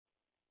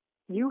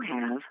You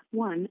have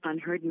one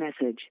unheard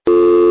message.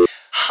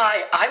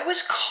 Hi, I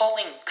was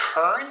calling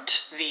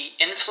Current, the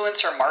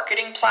influencer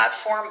marketing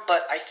platform,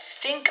 but I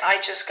think I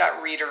just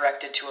got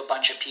redirected to a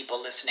bunch of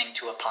people listening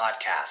to a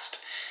podcast.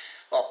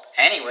 Well,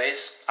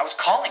 anyways, I was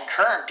calling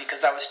Current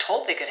because I was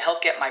told they could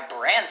help get my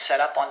brand set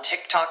up on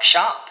TikTok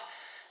Shop,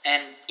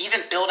 and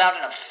even build out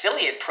an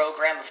affiliate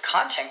program of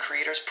content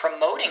creators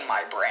promoting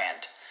my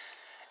brand,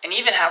 and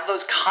even have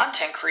those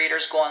content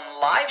creators go on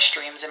live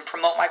streams and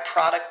promote my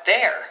product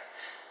there.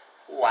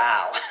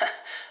 Wow,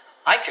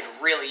 I could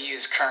really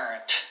use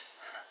Current.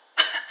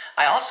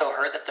 I also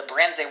heard that the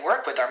brands they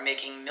work with are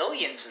making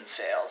millions in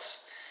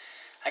sales.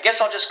 I guess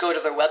I'll just go to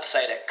their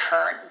website at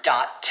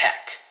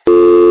current.tech.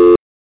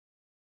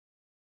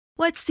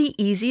 What's the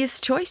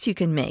easiest choice you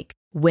can make?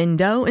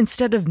 Window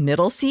instead of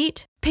middle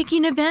seat?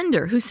 Picking a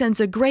vendor who sends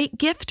a great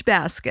gift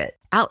basket?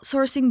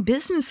 Outsourcing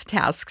business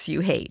tasks you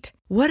hate?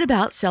 What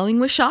about selling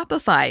with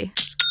Shopify?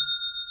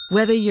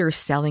 Whether you're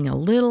selling a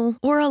little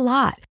or a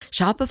lot,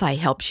 Shopify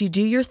helps you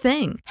do your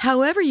thing,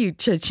 however you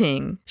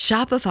cha-ching.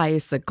 Shopify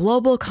is the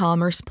global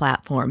commerce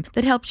platform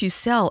that helps you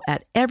sell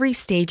at every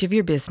stage of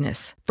your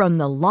business. From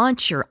the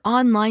launch your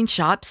online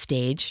shop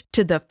stage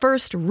to the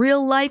first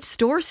real-life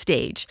store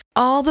stage,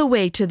 all the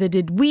way to the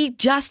did we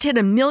just hit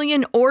 1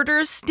 million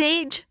orders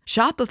stage.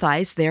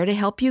 Shopify's there to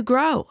help you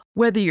grow.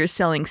 Whether you're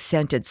selling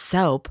scented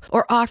soap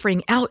or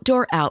offering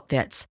outdoor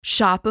outfits,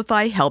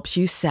 Shopify helps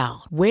you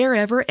sell.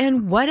 Wherever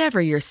and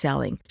whatever you're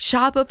selling,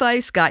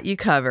 Shopify's got you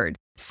covered.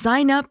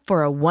 Sign up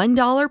for a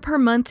 $1 per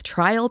month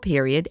trial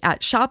period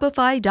at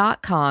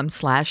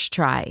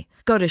shopify.com/try.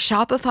 Go to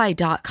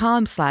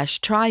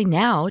shopify.com/try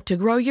now to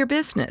grow your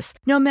business,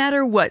 no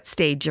matter what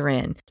stage you're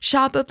in.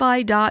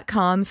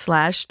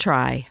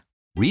 Shopify.com/try.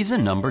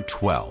 Reason number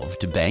 12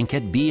 to bank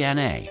at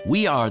BNA.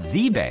 We are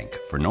the bank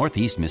for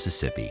Northeast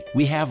Mississippi.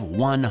 We have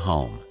one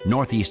home,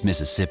 Northeast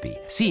Mississippi.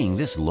 Seeing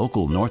this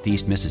local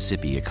Northeast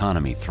Mississippi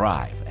economy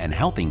thrive and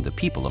helping the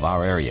people of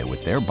our area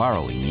with their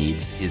borrowing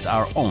needs is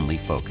our only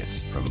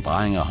focus. From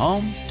buying a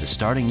home to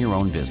starting your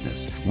own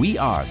business, we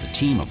are the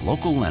team of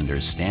local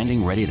lenders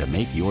standing ready to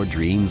make your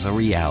dreams a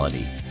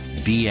reality.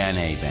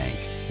 BNA Bank.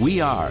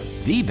 We are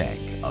the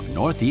bank of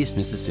Northeast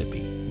Mississippi.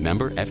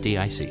 Member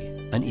FDIC,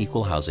 an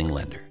equal housing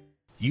lender.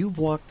 You've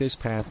walked this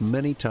path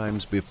many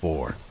times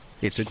before.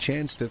 It's a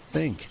chance to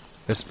think,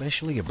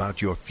 especially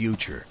about your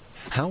future.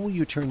 How will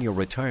you turn your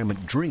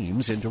retirement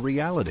dreams into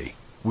reality?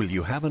 Will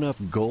you have enough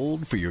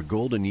gold for your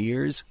golden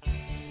years?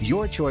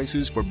 Your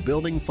choices for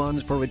building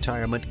funds for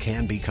retirement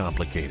can be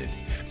complicated.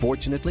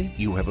 Fortunately,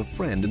 you have a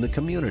friend in the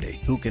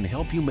community who can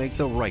help you make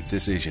the right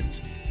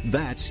decisions.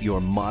 That's your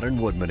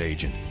Modern Woodman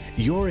agent.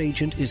 Your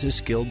agent is a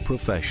skilled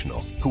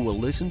professional who will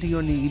listen to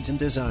your needs and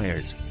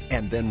desires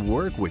and then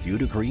work with you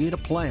to create a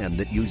plan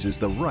that uses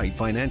the right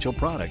financial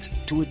products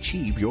to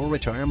achieve your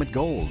retirement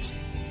goals.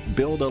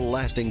 Build a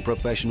lasting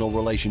professional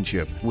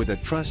relationship with a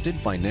trusted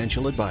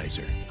financial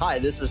advisor. Hi,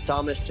 this is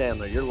Thomas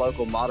Chandler, your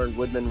local Modern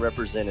Woodman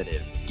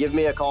representative. Give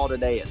me a call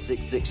today at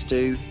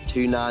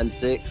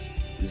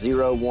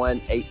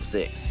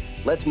 662-296-0186.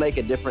 Let's make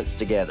a difference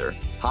together.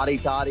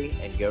 Hotty toddy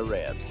and go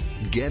Rebs.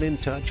 Get in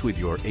touch with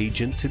your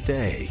agent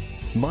today.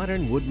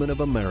 Modern Woodman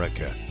of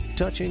America.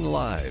 Touching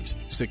lives,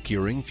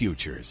 securing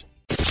futures.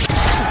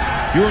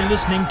 You're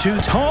listening to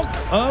Talk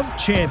of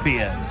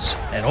Champions,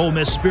 an Ole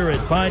Miss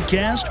Spirit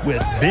podcast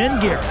with Ben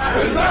Garrett.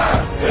 It's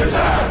time! It's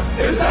time!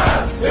 It's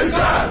time! It's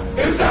time!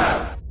 It's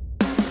time!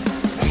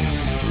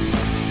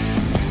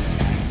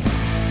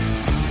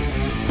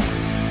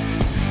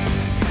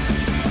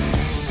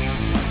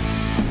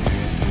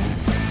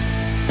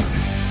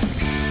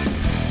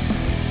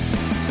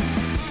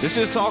 This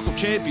is Talk of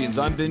Champions.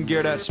 I'm Ben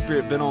Garrett at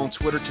Spirit Ben on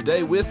Twitter.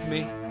 Today with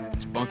me,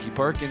 it's Bunkie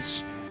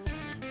Perkins.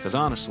 Because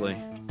honestly,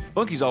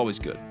 Bunkie's always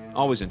good,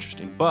 always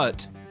interesting.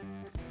 But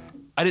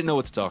I didn't know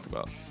what to talk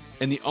about.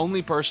 And the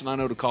only person I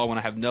know to call when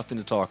I have nothing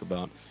to talk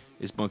about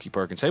is Bunkie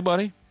Perkins. Hey,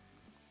 buddy.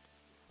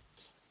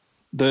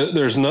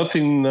 There's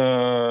nothing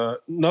that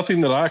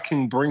I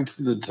can bring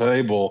to the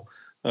table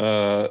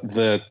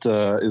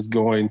that is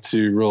going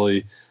to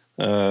really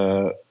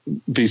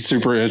be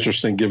super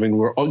interesting, given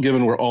we're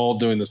all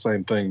doing the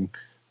same thing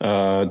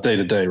day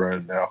to day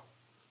right now.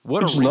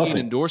 What a ringing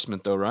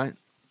endorsement, though, right?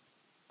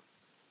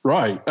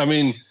 Right. I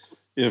mean,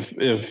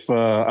 if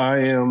I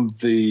am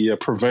the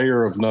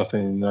purveyor of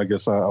nothing, I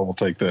guess I will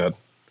take that.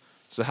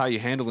 So, how are you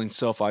handling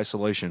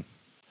self-isolation?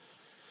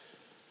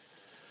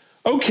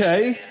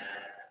 Okay.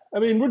 I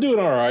mean, we're doing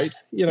all right.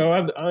 You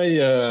know,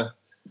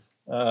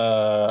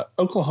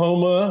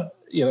 Oklahoma.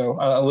 You know,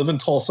 I live in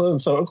Tulsa,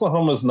 and so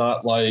Oklahoma's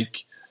not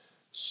like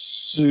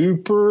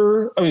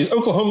super. I mean,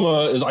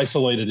 Oklahoma is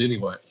isolated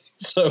anyway,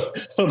 so I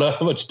don't know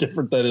how much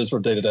different that is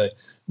from day to day.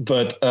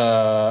 But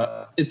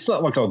it's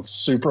not like a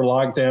super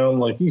lockdown.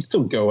 Like, you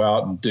still go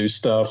out and do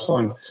stuff.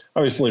 So,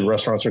 obviously,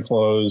 restaurants are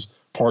closed,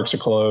 parks are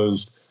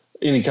closed,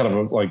 any kind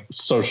of like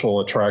social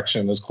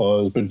attraction is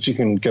closed. But you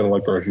can go to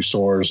like grocery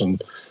stores and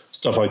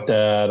stuff like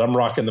that. I'm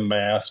rocking the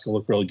mask. I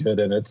look really good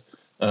in it.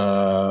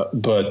 Yeah,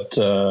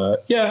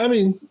 I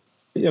mean,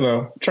 you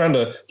know, trying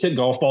to hit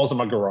golf balls in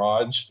my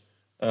garage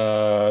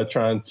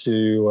trying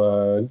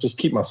to just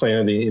keep my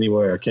sanity any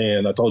way I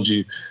can. I told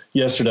you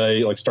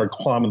yesterday, like, started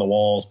climbing the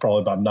walls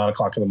probably about 9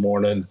 o'clock in the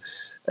morning,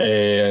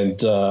 and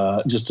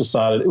just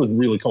decided it was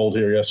really cold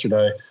here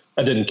yesterday.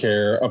 I didn't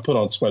care. I put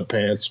on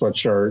sweatpants,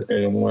 sweatshirt,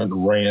 and went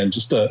and ran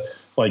just to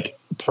like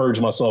purge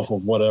myself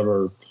of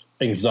whatever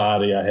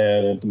anxiety I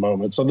had at the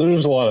moment. So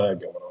there's a lot of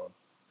that going on.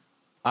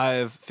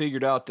 I've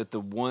figured out that the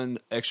one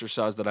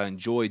exercise that I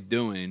enjoy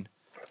doing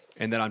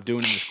and that I'm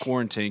doing in this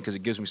quarantine because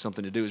it gives me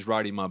something to do is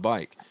riding my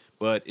bike.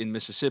 But in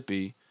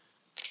Mississippi,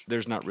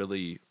 there's not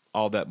really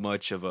all that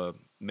much of a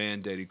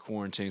mandated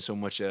quarantine so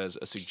much as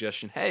a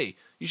suggestion, hey,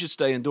 you should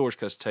stay indoors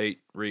because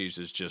Tate Reeves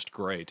is just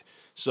great.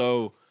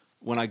 So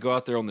when I go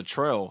out there on the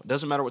trail, it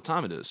doesn't matter what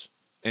time it is.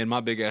 And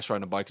my big ass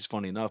riding a bike is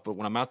funny enough, but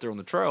when I'm out there on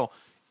the trail,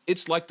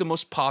 it's like the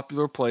most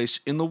popular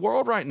place in the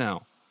world right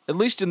now. At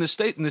least in this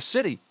state, in this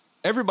city.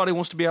 Everybody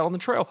wants to be out on the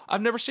trail.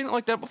 I've never seen it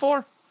like that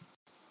before.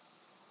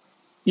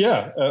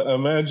 Yeah,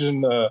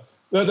 imagine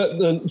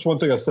that's one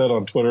thing I said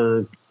on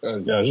Twitter.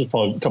 Just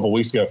probably a couple of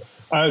weeks ago.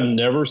 I've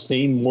never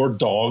seen more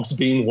dogs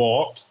being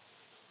walked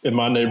in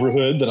my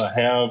neighborhood than I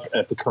have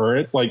at the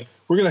current. Like,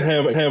 we're going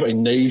to have a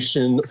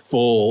nation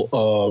full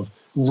of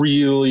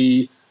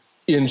really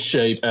in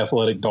shape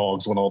athletic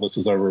dogs when all this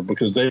is over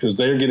because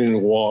they're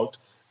getting walked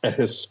at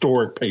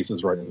historic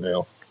paces right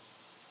now.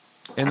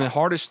 And the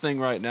hardest thing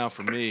right now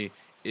for me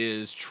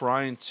is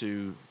trying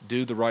to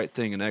do the right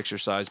thing and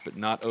exercise but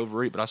not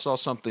overeat. But I saw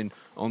something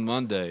on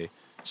Monday,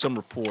 some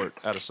report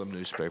out of some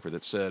newspaper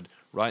that said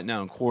right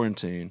now in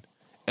quarantine,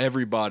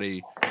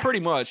 everybody pretty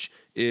much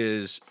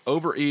is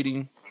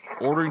overeating,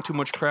 ordering too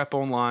much crap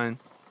online,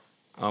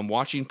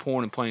 watching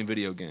porn and playing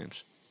video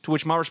games. To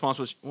which my response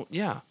was, well,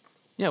 yeah,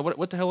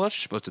 what the hell else are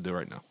you supposed to do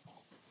right now?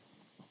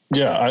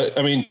 Yeah,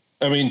 I mean,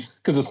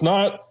 because it's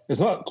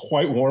not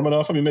quite warm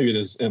enough. I mean, maybe it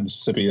is in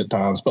Mississippi at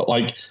times, but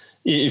like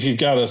if you've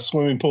got a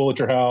swimming pool at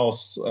your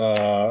house,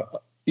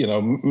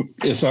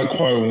 it's not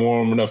quite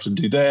warm enough to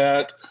do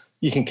that.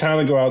 You can kind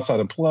of go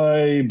outside and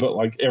play, but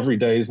like every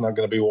day is not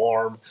going to be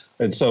warm.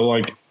 And so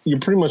like you're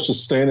pretty much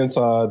just staying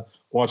inside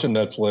watching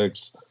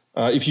Netflix.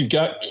 If you've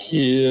got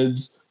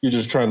kids, you're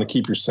just trying to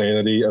keep your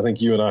sanity. I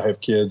think you and I have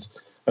kids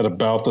at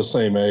about the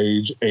same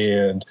age,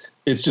 and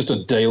it's just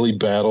a daily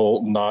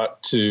battle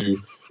not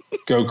to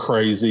go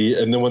crazy.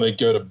 And then when they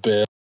go to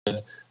bed,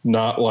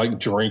 not like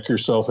drink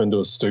yourself into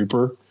a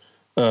stupor.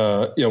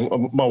 My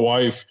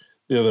wife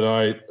the other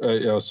night,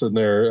 I was sitting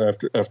there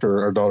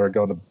after our daughter had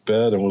gone to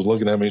bed and was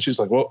looking at me, and she's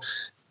like, well,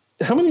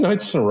 how many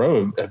nights in a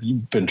row have you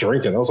been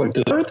drinking? I was like,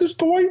 did I hurt this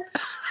boy?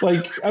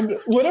 Like,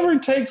 whatever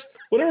it takes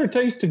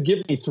to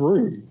get me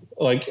through.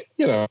 Like,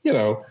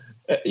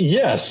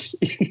 yes,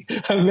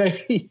 I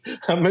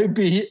may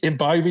be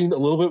imbibing a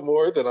little bit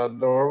more than I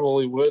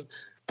normally would,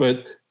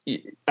 but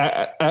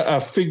I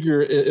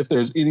figure if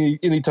there's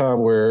any time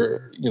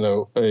where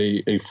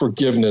a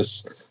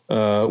forgiveness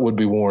would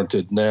be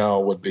warranted, now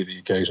would be the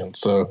occasion.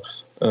 So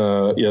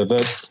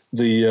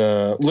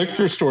the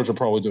liquor stores are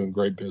probably doing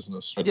great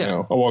business right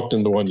now. I walked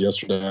into one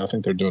yesterday. I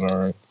think they're doing all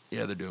right.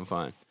 Yeah, they're doing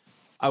fine.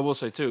 I will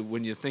say too,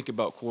 when you think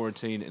about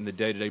quarantine and the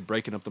day-to-day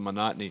breaking up the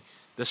monotony,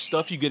 the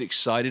stuff you get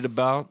excited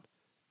about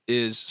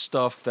is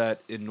stuff that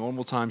in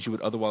normal times you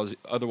would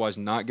otherwise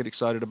not get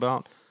excited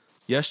about.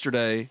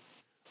 Yesterday,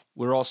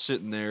 we're all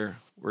sitting there,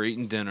 we're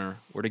eating dinner,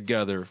 we're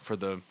together for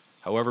the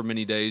however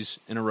many days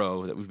in a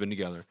row that we've been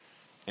together.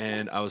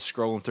 And I was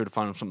scrolling through to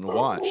find something to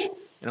watch.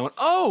 And I went,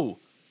 oh,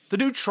 the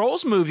new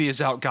Trolls movie is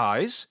out,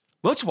 guys.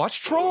 Let's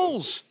watch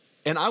Trolls.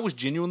 And I was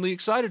genuinely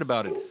excited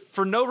about it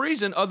for no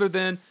reason other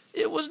than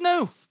it was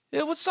new.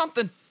 It was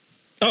something.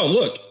 Oh,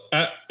 look,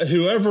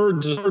 whoever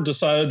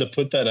decided to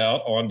put that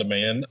out on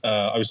demand,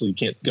 obviously you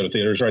can't go to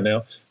theaters right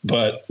now,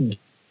 but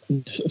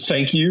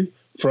thank you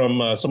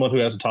from someone who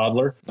has a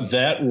toddler.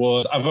 That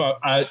was,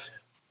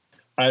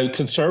 I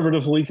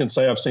conservatively can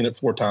say I've seen it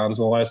 4 times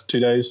in the last 2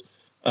 days.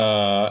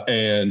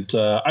 And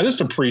I just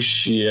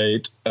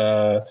appreciate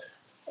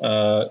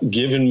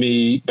giving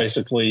me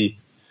basically,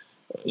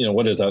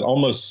 what is that?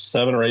 Almost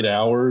 7 or 8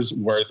 hours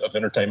worth of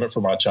entertainment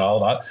for my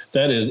child.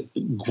 That is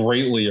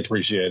greatly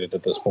appreciated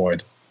at this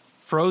point.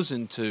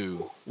 Frozen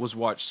 2 was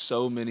watched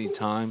so many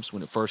times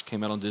when it first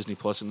came out on Disney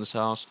Plus in this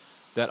house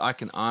that I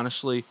can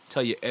honestly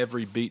tell you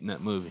every beat in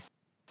that movie.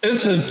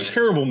 It's a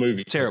terrible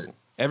movie. Terrible.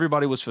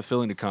 Everybody was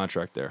fulfilling the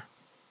contract there.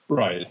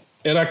 Right.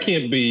 And I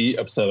can't be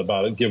upset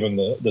about it given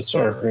the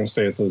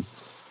circumstances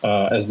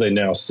as they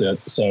now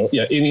sit. So,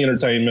 yeah, any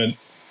entertainment.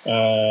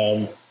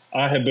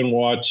 I have been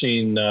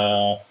watching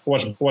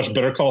watched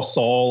Better Call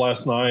Saul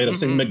last night. I've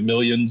seen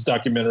McMillions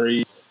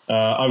documentary.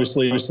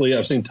 Obviously,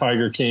 I've seen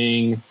Tiger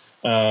King.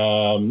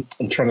 I'm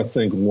trying to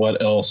think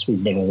what else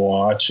we've been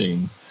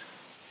watching.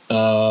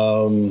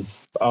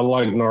 I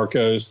like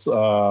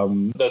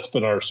Narcos. That's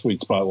been our sweet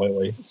spot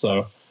lately.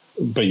 So,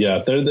 but yeah,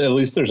 at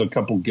least there's a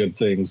couple good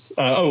things.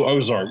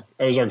 Ozark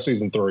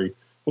season 3,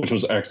 which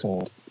was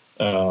excellent.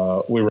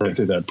 We ran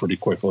through that pretty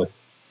quickly.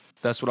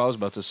 That's what I was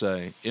about to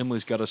say.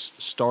 Emily's got us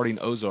starting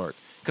Ozark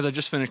because I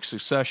just finished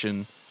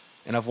Succession,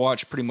 and I've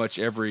watched pretty much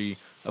every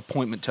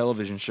appointment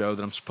television show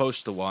that I'm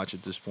supposed to watch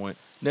at this point.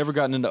 Never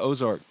gotten into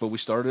Ozark, but we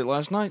started it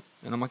last night,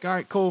 and I'm like, all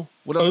right, cool.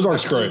 What else?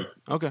 Ozark's great.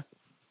 Okay.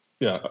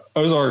 Yeah,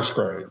 Ozark's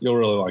great. You'll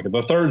really like it.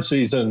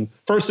 The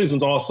first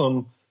season's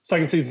awesome.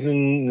 Second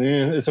season,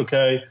 it's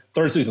okay.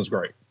 Third season's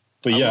great.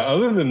 But yeah,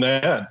 other than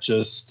that,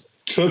 just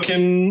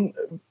cooking.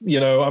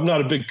 I'm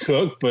not a big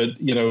cook, but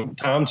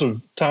times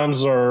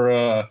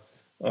are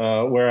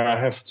where I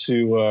have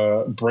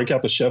to break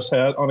out the chef's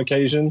hat on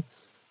occasion,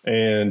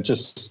 and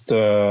just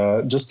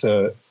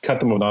to cut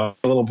them a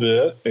little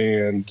bit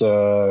and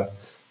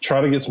try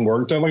to get some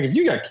work done. Like if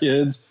you got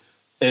kids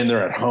and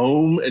they're at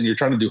home and you're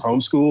trying to do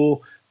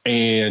homeschool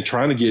and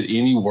trying to get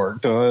any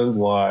work done,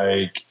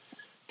 like,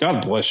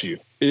 God bless you.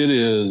 It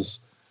is,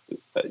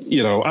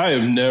 I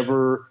have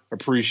never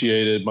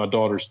appreciated my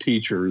daughter's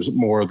teachers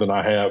more than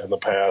I have in the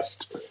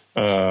past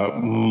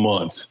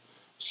month.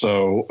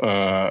 So,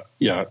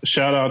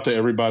 shout out to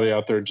everybody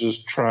out there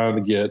just trying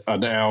to get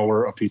an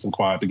hour of peace and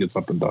quiet to get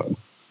something done.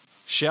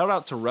 Shout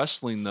out to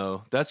wrestling,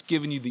 though. That's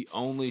giving you the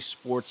only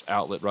sports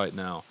outlet right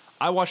now.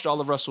 I watched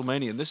all of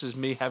WrestleMania, and this is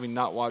me having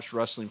not watched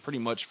wrestling pretty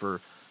much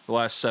for the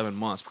last 7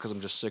 months because I'm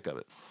just sick of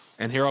it.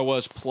 And here I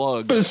was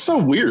plugged. But it's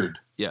so weird.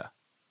 Yeah.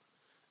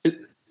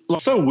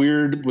 It's so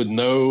weird with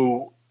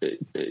no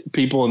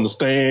people in the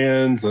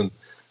stands and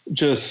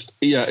just,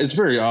 it's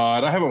very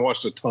odd. I haven't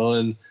watched a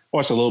ton. I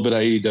watched a little bit of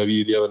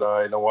AEW the other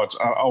night.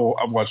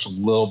 I've watched a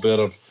little bit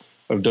of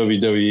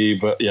WWE,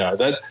 but yeah,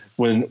 that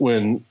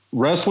when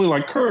wrestling,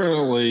 like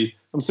currently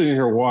I'm sitting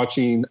here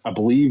watching, I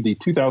believe the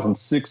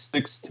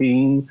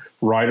 2016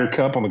 Ryder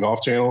Cup on the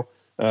Golf Channel.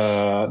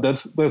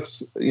 That's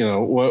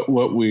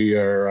what we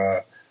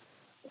are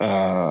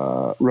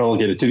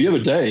relegated to. The other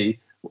day,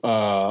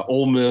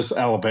 Ole Miss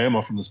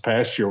Alabama from this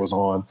past year was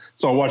on,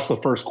 so I watched the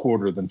first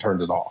quarter, then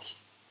turned it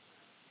off.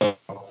 So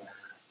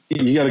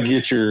you got to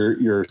get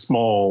your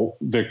small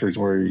victories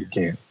where you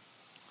can.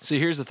 See,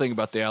 here's the thing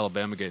about the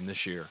Alabama game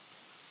this year.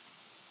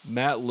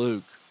 Matt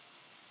Luke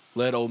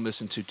led Ole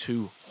Miss into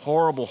 2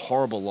 horrible,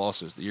 horrible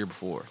losses the year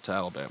before to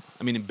Alabama.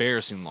 I mean,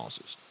 embarrassing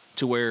losses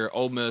to where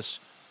Ole Miss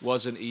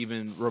wasn't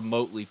even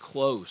remotely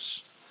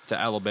close to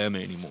Alabama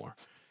anymore.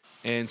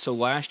 And so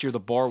last year the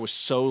bar was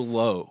so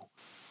low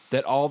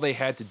that all they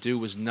had to do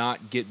was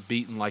not get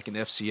beaten like an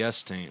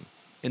FCS team.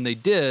 And they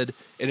did,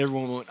 and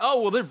everyone went,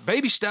 oh, well, they're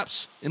baby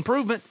steps,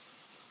 improvement.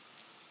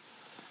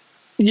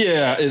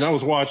 Yeah, and I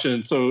was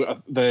watching, so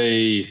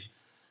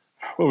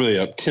what were they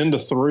up,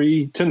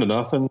 10-3,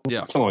 10-0?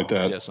 Yeah. Something like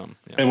that. Yeah, something.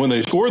 Yeah. And when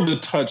they scored the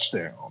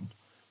touchdown,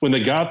 when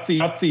they got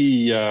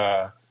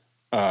the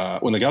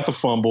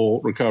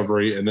fumble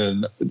recovery, and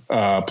then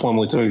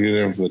Plumlee took it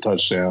in for the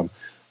touchdown,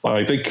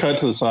 like they cut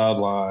to the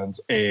sidelines,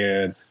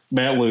 and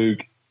Matt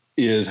Luke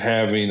is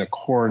having a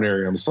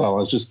coronary on the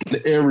sidelines, just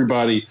getting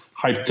everybody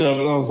hyped up.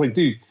 And I was like,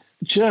 dude,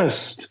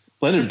 just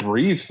let it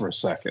breathe for a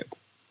second.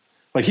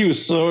 Like he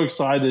was so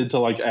excited to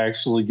like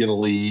actually get a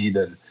lead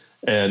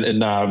and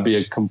not be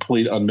a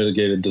complete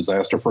unmitigated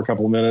disaster for a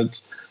couple of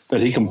minutes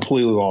that he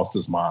completely lost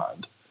his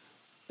mind.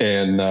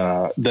 And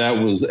that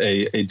was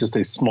just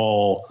a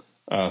small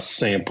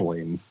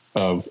sampling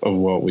of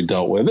what we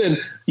dealt with. And,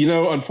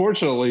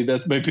 unfortunately,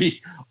 that may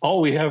be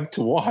all we have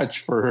to watch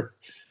for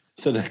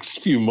the next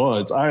few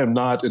months. I am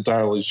not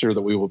entirely sure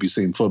that we will be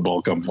seeing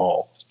football come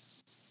fall.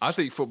 I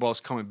think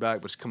football's coming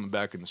back, but it's coming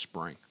back in the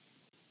spring.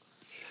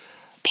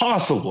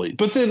 Possibly.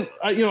 But then,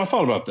 I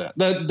thought about that.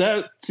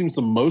 That seems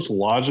the most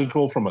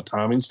logical from a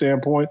timing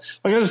standpoint.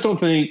 Like, I just don't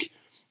think,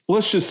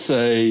 let's just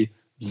say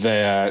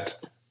that,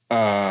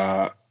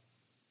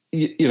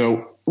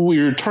 we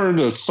return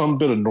to some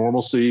bit of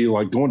normalcy,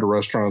 like going to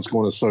restaurants,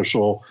 going to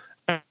social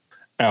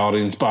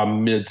outings by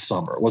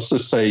midsummer. Let's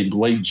just say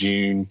late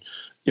June,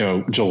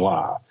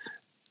 July.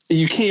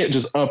 You can't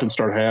just up and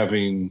start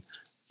having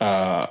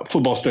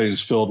football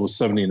stadiums filled with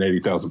 70 and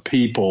 80,000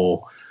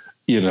 people,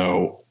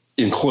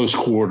 in close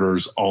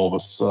quarters all of a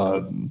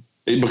sudden,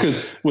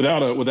 because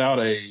without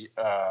a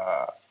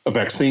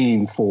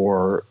vaccine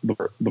for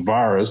the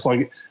virus,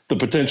 like the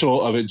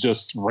potential of it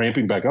just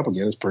ramping back up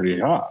again is pretty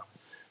high.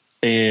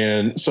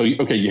 And so,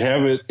 okay, you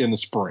have it in the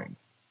spring,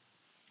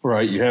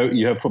 right? You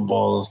have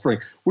football in the spring.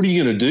 What are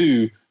you going to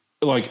do?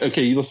 Like,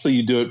 okay, let's say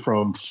you do it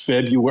from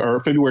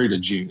February to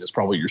June is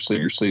probably your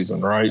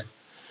season, right?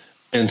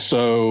 And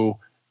so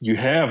you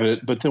have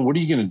it, but then what are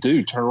you going to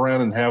do? Turn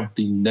around and have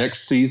the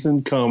next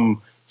season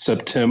come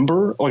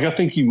September? Like, I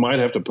think you might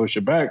have to push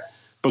it back,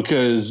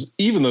 because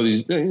even though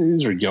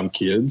these are young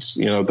kids,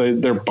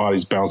 their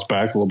bodies bounce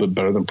back a little bit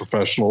better than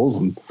professionals,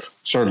 and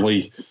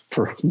certainly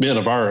for men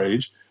of our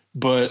age.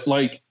 But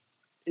like,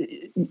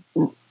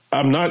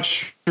 I'm not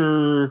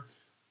sure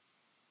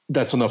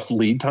that's enough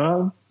lead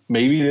time.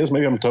 Maybe it is.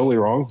 Maybe I'm totally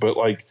wrong. But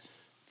like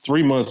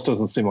 3 months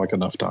doesn't seem like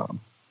enough time.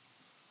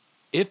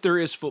 If there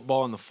is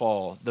football in the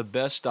fall, the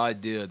best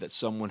idea that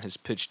someone has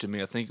pitched to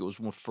me, I think it was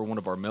for one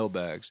of our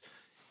mailbags,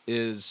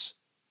 is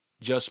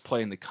just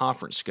playing the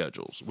conference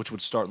schedules, which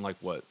would start in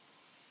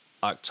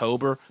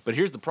October. But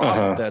here's the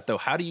problem with that, though.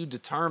 How do you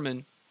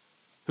determine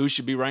who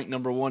should be ranked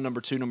number 1,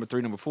 number 2, number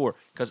 3, number 4,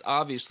 because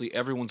obviously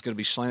everyone's going to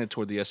be slanted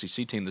toward the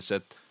SEC team that's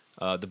at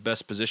the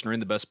best position or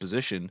in the best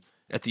position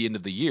at the end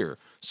of the year.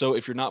 So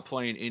if you're not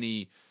playing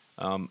any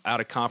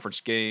out-of-conference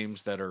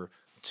games that are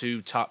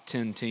 2 top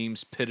 10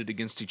 teams pitted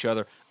against each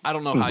other, I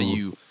don't know how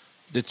you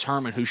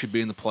determine who should be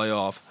in the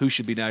playoff, who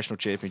should be national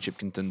championship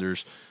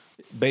contenders.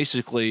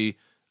 Basically,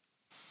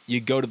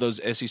 you go to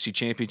those SEC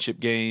championship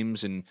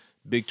games and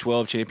Big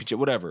 12 championship,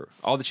 whatever,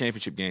 all the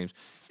championship games,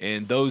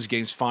 and those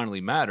games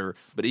finally matter.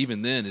 But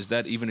even then, is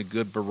that even a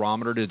good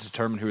barometer to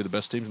determine who are the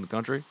best teams in the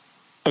country?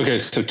 Okay,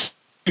 so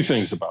 2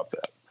 things about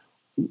that.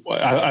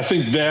 I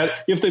think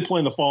that if they play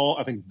in the fall,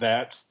 I think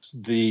that's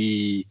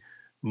the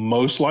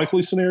most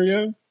likely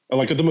scenario,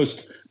 like the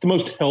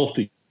most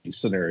healthy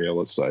scenario,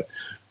 let's say.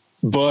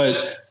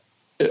 But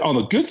on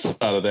the good side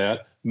of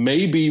that,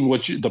 maybe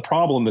the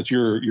problem that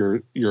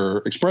you're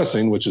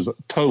expressing, which is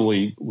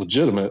totally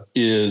legitimate,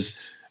 is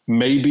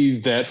maybe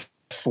that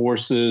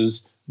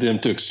forces them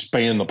to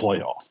expand the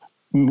playoff.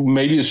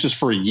 Maybe it's just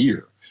for a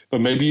year, but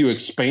maybe you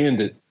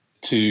expand it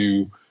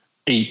to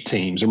 8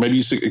 teams, or maybe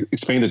you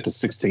expand it to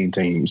 16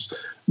 teams,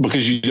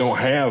 because you don't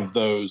have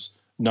those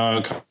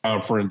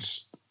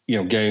non-conference,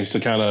 games to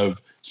kind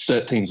of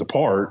set teams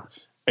apart,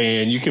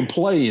 and you can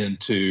play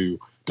into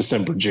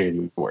December,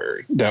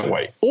 January that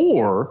way.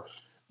 Or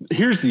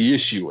here's the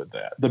issue with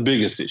that, the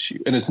biggest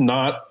issue, and it's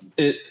not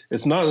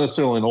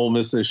necessarily an Ole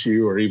Miss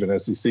issue or even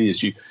SEC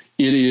issue.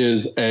 It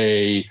is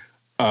I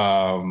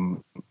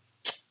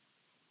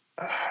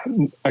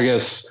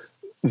guess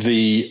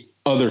the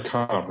other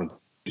conference,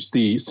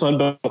 the Sun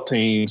Belt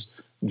teams,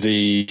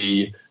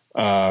 the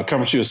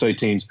Conference USA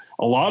teams.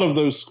 A lot of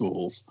those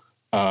schools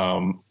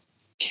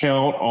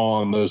count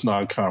on those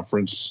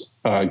non-conference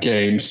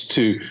games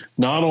to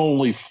not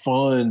only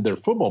fund their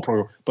football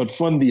program, but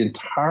fund the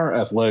entire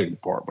athletic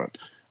department.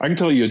 I can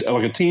tell you,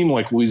 like a team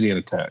like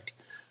Louisiana Tech,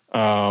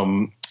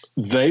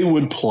 they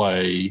would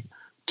play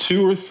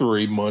 2 or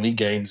 3 money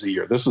games a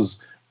year. This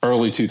is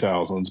early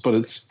 2000s, but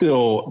it's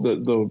still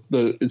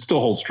it still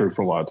holds true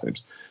for a lot of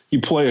teams. You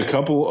play a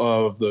couple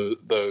of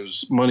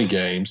those money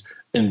games,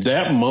 and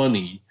that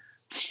money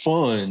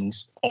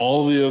funds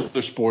all the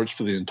other sports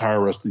for the entire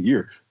rest of the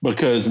year,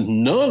 because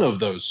none of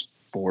those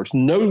sports,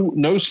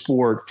 no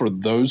sport for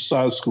those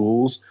size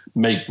schools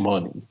make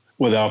money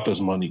without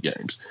those money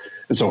games.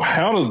 And so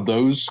how do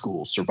those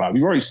schools survive?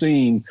 You've already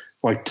seen,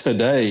 like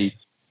today,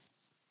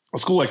 a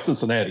school like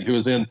Cincinnati, who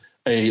is in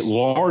a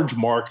large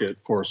market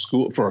for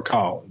a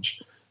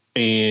college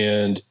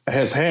and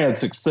has had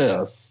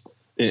success,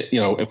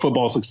 in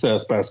football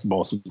success,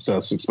 basketball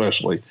success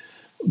especially,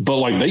 but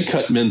like they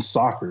cut men's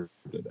soccer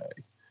today.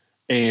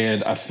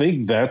 And I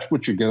think that's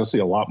what you're going to see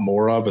a lot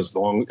more of as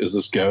long as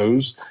this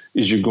goes,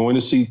 is you're going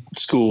to see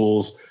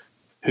schools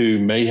who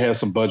may have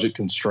some budget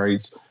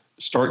constraints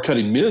start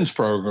cutting men's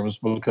programs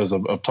because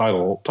of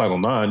Title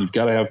IX. You've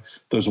got to have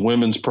those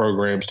women's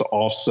programs to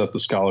offset the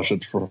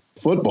scholarships for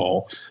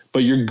football.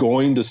 But you're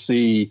going to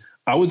see,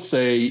 I would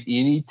say,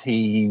 any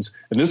teams,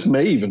 and this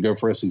may even go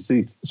for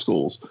SEC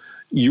schools,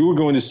 you are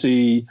going to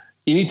see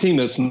any team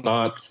that's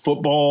not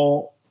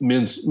football,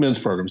 men's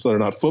programs that are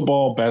not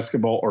football,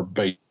 basketball, or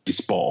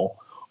baseball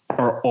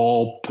are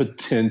all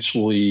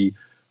potentially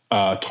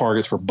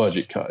targets for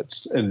budget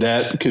cuts. And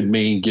that could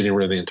mean getting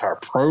rid of the entire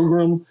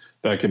program.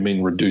 That could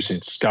mean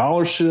reducing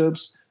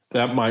scholarships.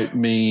 That might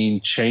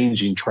mean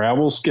changing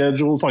travel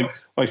schedules. Like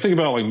think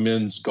about like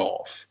men's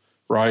golf,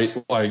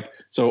 right? Like,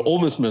 so Ole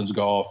Miss men's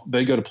golf,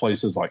 they go to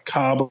places like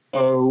Cabo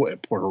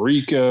and Puerto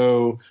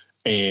Rico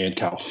and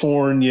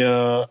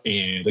California,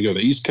 and they go to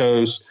the East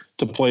Coast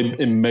to play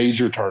in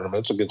major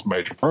tournaments against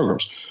major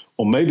programs.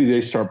 Well, maybe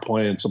they start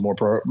playing some more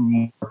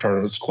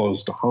tournaments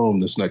close to home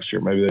this next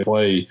year. Maybe they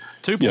play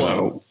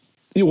 2.0.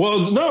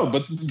 Well, no,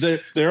 but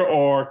there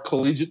are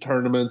collegiate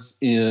tournaments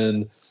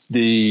in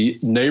the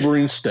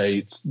neighboring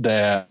states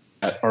that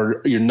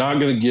you're not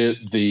going to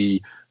get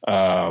the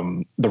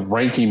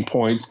ranking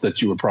points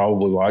that you would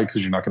probably like,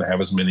 because you're not going to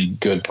have as many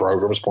good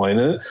programs playing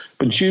in it.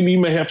 But you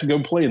may have to go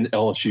play in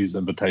LSU's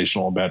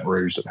Invitational in Baton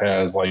Rouge that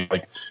has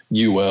like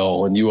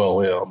UL and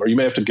ULM, or you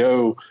may have to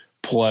go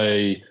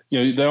play.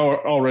 They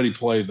already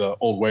play the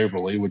Old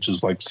Waverly, which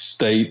is like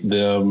State,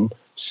 them,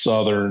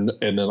 Southern,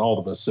 and then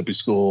all the Mississippi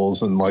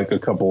schools, and like a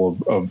couple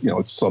of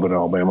Southern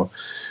Alabama.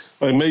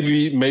 Like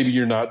maybe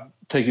you're not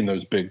taking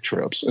those big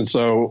trips, and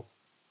so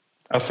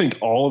I think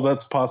all of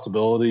that's a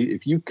possibility.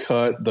 If you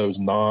cut those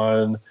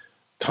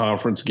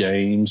non-conference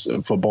games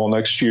in football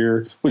next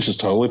year, which is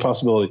totally a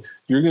possibility,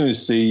 you're going to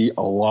see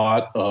a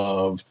lot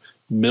of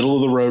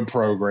middle-of-the-road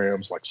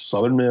programs like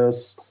Southern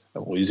Miss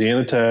and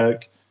Louisiana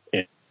Tech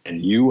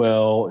and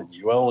UL and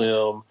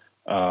ULM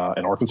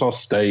and Arkansas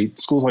State,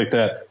 schools like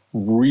that,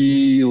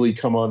 really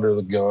come under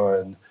the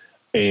gun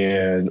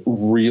and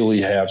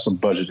really have some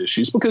budget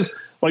issues, because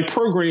like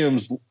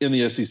programs in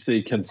the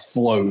SEC can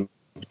float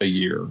a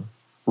year,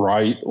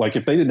 right? Like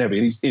if they didn't have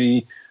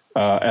any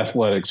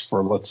athletics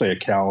for, let's say, a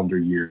calendar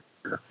year,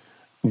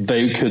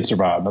 they could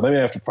survive. Now they may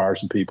have to fire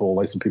some people,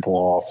 lay some people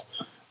off,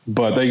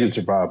 but they could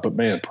survive. But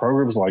man,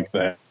 programs like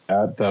that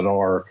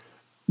are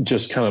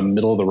just kind of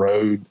middle of the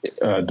road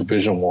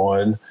Division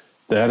I,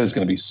 that is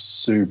going to be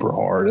super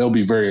hard. It'll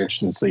be very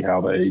interesting to see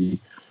how they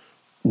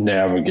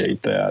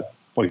navigate that.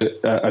 Like,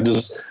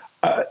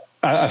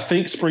 I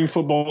think spring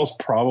football is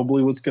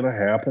probably what's going to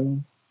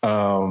happen,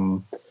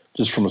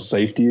 just from a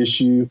safety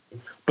issue.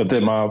 But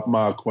then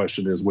my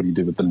question is, what do you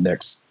do with the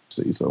next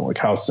season? Like,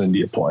 how soon do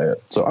you play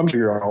it? So I'm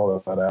figuring all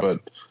of that out. But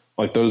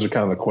like, those are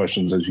kind of the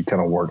questions as you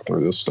kind of work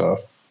through this stuff.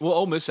 Well,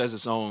 Ole Miss has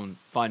its own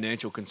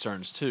financial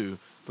concerns too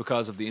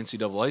because of the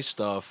NCAA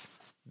stuff.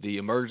 The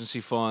emergency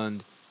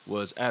fund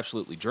was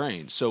absolutely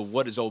drained. So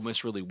what is Ole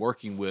Miss really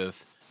working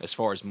with as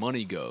far as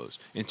money goes?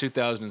 In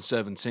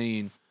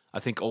 2017, I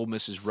think Ole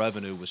Miss's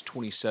revenue was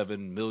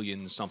 $27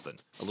 million something,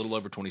 a little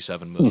over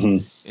 $27 million.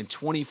 Mm-hmm. And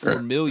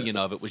 $24 million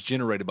of it was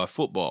generated by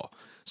football.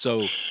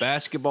 So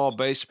basketball,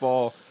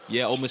 baseball,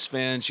 yeah, Ole Miss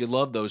fans, you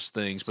love those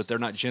things, but they're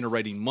not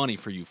generating money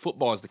for you.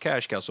 Football is the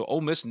cash cow. So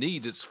Ole Miss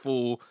needs its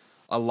full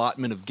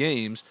allotment of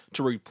games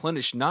to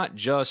replenish not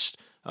just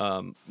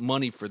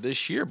money for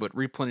this year, but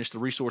replenish the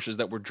resources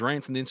that were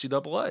drained from the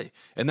NCAA.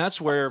 And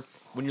that's where,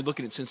 when you're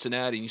looking at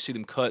Cincinnati and you see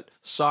them cut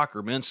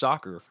soccer, men's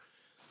soccer,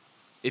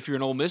 if you're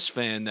an Ole Miss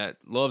fan that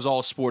loves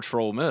all sports for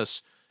Ole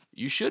Miss,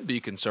 you should be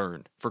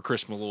concerned for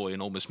Chris Malloy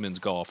and Ole Miss men's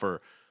golf or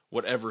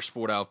whatever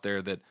sport out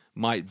there that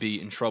might be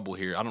in trouble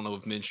here. I don't know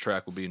if men's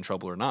track will be in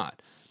trouble or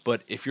not.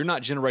 But if you're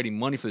not generating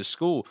money for the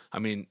school, I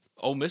mean,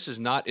 Ole Miss is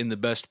not in the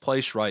best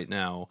place right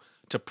now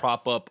to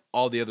prop up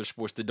all the other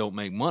sports that don't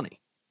make money.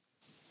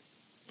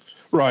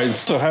 Right.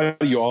 So how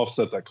do you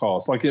offset that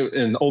cost? Like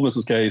in Ole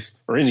Miss's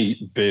case, or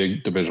any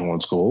big Division I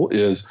school,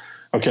 is,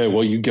 okay,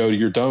 well, you go to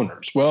your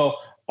donors. Well,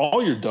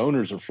 all your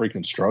donors are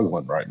freaking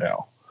struggling right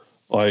now.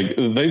 Like,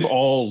 they've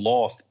all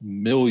lost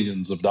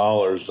millions of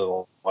dollars in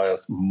the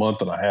last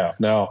month and a half.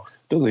 Now,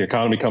 does the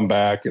economy come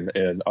back and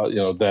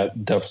that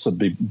deficit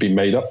be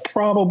made up?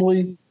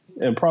 Probably,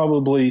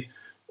 over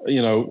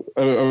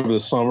the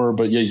summer.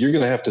 But yeah, you're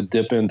going to have to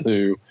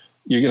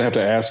you're going to have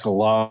to ask a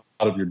lot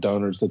of your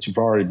donors that you've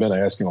already been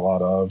asking a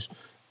lot of.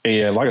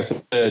 And like I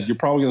said, you're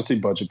probably going to see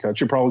budget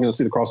cuts. You're probably going to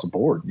see it across the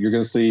board. You're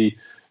going to see,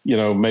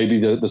 maybe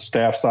the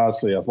staff size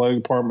for the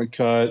athletic department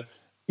cut.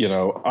 We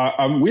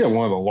have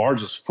one of the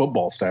largest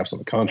football staffs in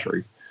the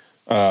country.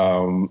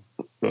 I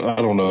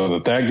don't know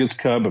that gets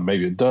cut, but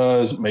maybe it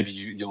does. Maybe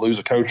you lose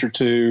a coach or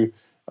two,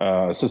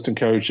 assistant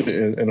coach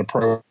in a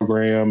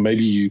program.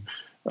 Maybe you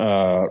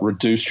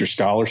reduce your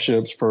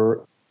scholarships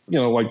for,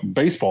 like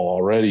baseball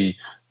already,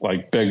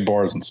 like beg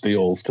bars and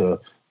steals to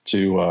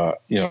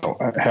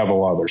have a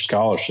lot of their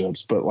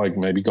scholarships, but like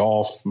maybe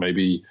golf,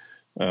 maybe,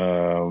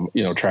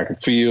 track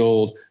and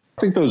field.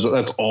 I think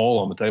that's all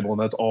on the table, and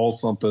that's all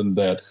something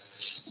that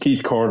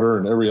Keith Carter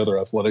and every other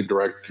athletic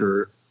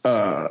director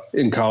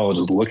in college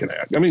is looking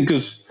at. I mean,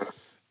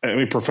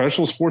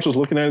 professional sports is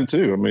looking at it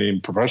too. I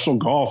mean, professional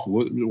golf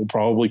will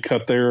probably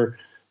cut their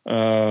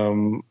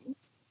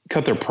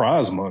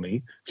prize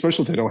money,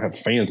 especially if they don't have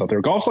fans out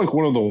there. Golf's like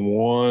one of the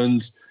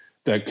ones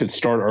that could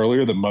start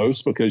earlier than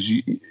most because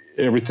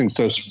everything's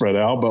so spread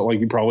out, but like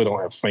you probably don't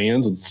have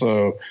fans. And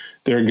so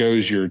there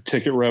goes your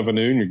ticket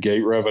revenue and your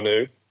gate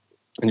revenue.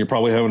 And you're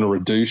probably having to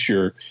reduce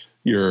your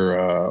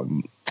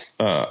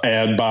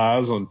ad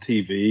buys on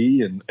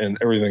TV and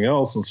everything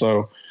else. And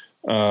so,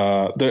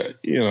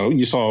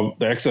 you saw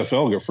the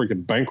XFL go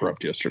freaking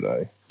bankrupt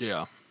yesterday.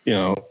 Yeah.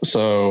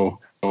 So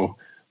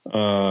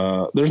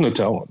there's no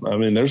telling. I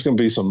mean, there's going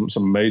to be some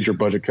major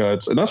budget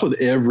cuts, and that's with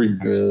every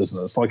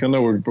business. Like, I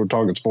know we're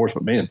talking sports,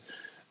 but man,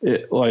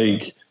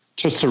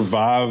 to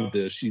survive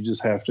this, you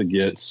just have to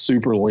get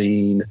super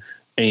lean,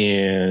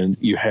 and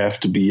you have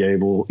to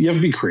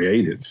be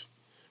creative.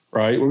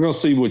 Right, we're going to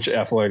see which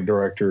athletic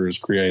director is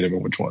creative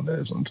and which one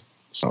isn't.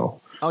 So,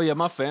 oh yeah,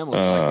 my family,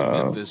 like in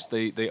Memphis,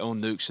 they own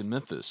Nukes in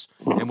Memphis,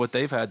 and what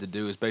they've had to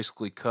do is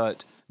basically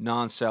cut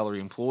non-salary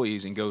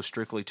employees and go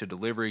strictly to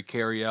delivery,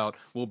 carry out.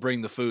 We'll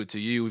bring the food to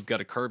you. We've got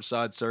a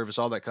curbside service,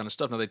 all that kind of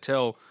stuff. Now they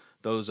tell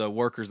those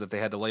workers that they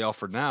had to lay off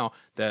for now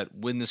that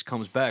when this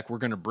comes back, we're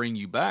going to bring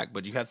you back,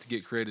 but you have to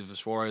get creative as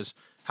far as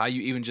how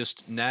you even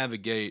just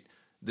navigate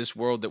this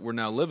world that we're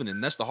now living in.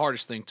 That's the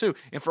hardest thing too.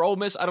 And for Ole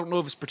Miss, I don't know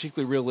if it's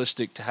particularly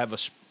realistic to have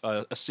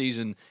a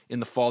season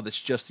in the fall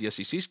that's just the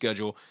SEC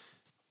schedule.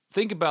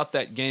 Think about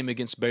that game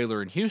against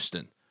Baylor in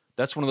Houston.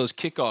 That's one of those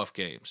kickoff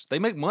games. They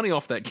make money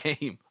off that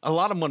game, a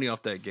lot of money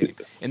off that game.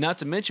 And not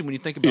to mention, when you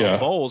think about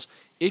bowls,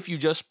 if you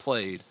just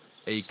played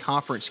a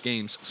conference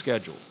games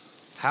schedule,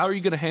 how are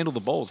you going to handle the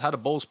bowls? How do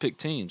bowls pick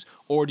teams?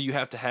 Or do you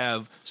have to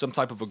have some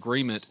type of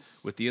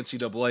agreement with the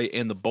NCAA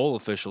and the bowl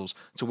officials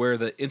to where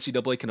the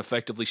NCAA can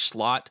effectively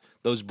slot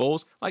those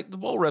bowls? Like, the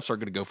bowl reps are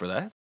going to go for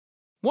that.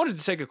 Wanted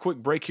to take a quick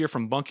break here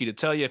from Bunkie to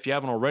tell you, if you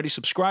haven't already,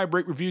 subscribe,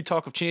 rate, review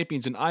Talk of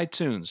Champions in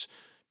iTunes.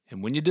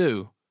 And when you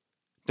do,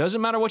 doesn't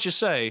matter what you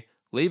say,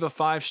 leave a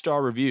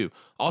 5-star review.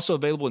 Also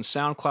available in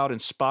SoundCloud and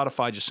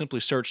Spotify. Just simply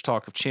search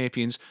Talk of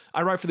Champions.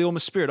 I write for the Ole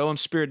Miss Spirit,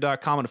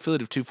 omspirit.com, an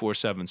affiliate of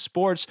 247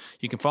 Sports.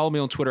 You can follow me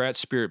on Twitter at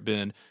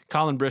SpiritBen.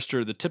 Colin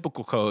Brister, the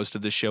typical co-host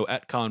of this show,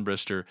 at Colin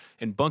Brister.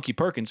 And Bunkie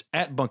Perkins,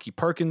 at Bunkie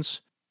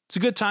Perkins. It's a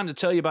good time to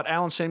tell you about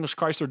Allen Samuels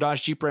Chrysler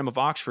Dodge Jeep Ram of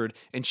Oxford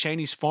and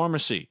Cheney's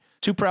Pharmacy,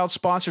 two proud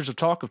sponsors of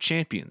Talk of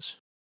Champions.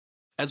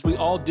 As we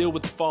all deal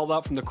with the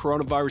fallout from the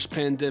coronavirus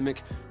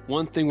pandemic,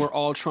 one thing we're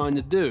all trying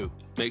to do,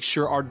 make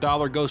sure our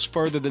dollar goes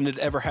further than it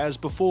ever has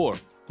before.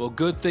 Well,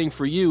 good thing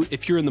for you,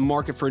 if you're in the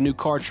market for a new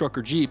car, truck,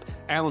 or Jeep,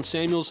 Allen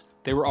Samuels,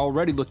 they were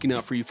already looking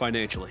out for you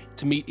financially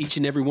to meet each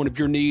and every one of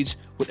your needs,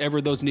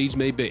 whatever those needs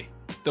may be.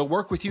 They'll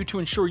work with you to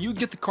ensure you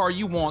get the car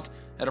you want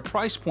at a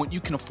price point you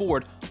can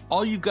afford.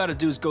 All you've got to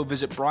do is go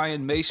visit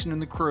Brian, Mason,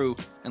 and the crew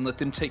and let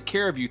them take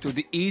care of you through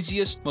the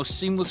easiest, most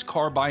seamless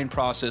car buying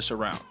process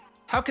around.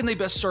 How can they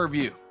best serve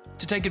you?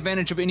 To take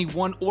advantage of any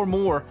one or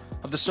more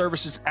of the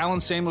services Allen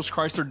Samuels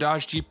Chrysler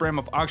Dodge Jeep Ram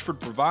of Oxford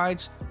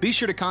provides, be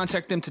sure to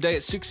contact them today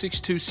at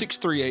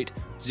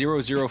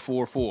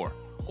 662-638-0044.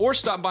 Or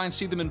stop by and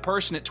see them in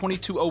person at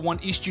 2201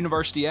 East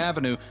University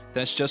Avenue.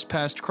 That's just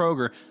past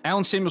Kroger.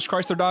 Allen Samuels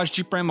Chrysler Dodge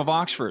Jeep Ram of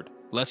Oxford.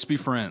 Let's be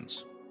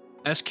friends.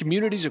 As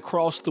communities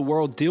across the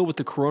world deal with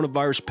the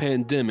coronavirus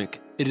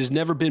pandemic, it has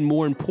never been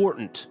more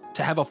important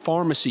to have a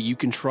pharmacy you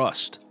can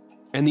trust.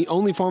 And the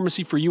only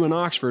pharmacy for you in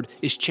Oxford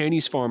is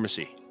Cheney's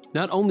Pharmacy.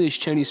 Not only is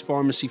Cheney's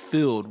Pharmacy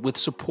filled with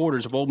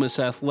supporters of Ole Miss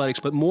athletics,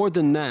 but more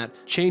than that,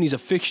 Cheney's, a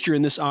fixture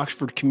in this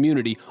Oxford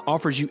community,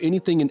 offers you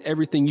anything and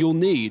everything you'll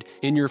need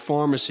in your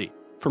pharmacy.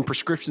 From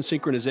prescription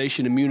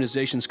synchronization,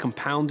 immunizations,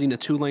 compounding, a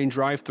 2-lane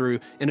drive-through,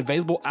 and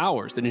available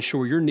hours that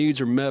ensure your needs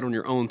are met on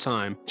your own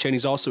time,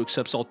 Cheney's also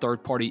accepts all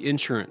third-party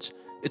insurance.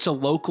 It's a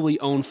locally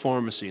owned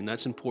pharmacy, and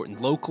that's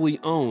important.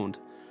 Locally owned,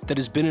 that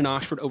has been in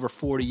Oxford over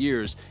 40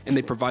 years, and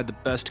they provide the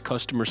best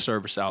customer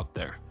service out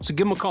there. So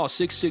give them a call,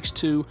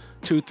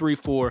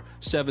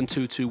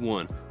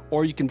 662-234-7221.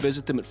 Or you can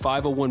visit them at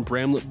 501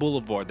 Bramlett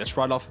Boulevard. That's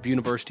right off of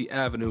University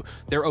Avenue.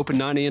 They're open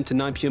 9 a.m. to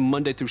 9 p.m.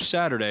 Monday through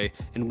Saturday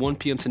and 1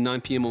 p.m. to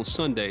 9 p.m. on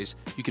Sundays.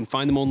 You can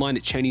find them online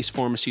at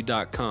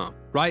Cheney'sPharmacy.com.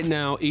 Right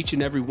now, each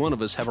and every one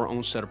of us have our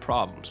own set of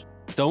problems.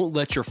 Don't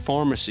let your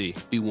pharmacy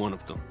be one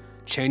of them.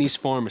 Cheney's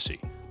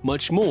Pharmacy,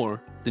 much more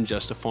than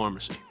just a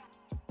pharmacy.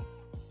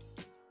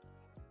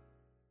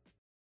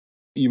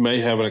 You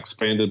may have an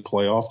expanded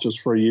playoff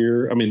just for a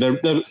year. I mean, there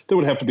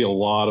would have to be a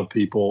lot of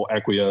people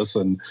acquiesce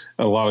and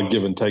a lot of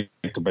give and take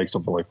to make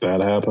something like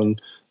that happen.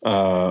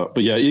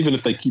 But yeah, even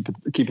if they keep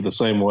it the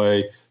same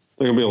way,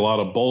 there are going to be a lot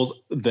of bowls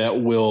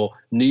that will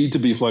need to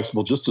be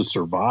flexible just to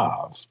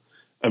survive.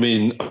 I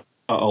mean,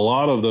 a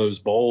lot of those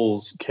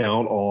bowls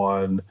count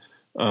on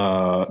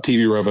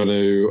TV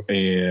revenue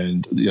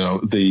and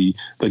the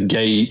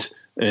gate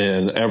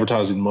and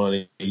advertising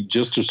money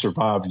just to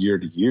survive year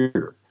to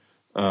year.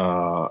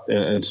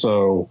 And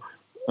so,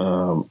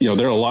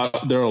 there are a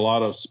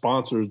lot of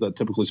sponsors that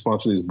typically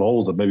sponsor these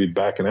bowls that may be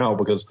backing out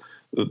because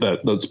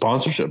that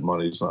sponsorship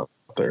money is not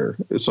there.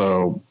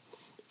 So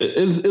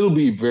it'll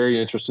be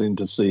very interesting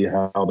to see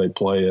how they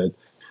play it.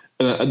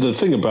 And the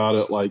thing about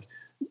it, like,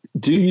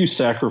 do you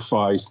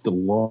sacrifice the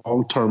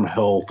long-term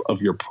health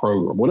of your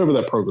program, whatever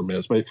that program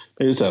is? Maybe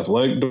it's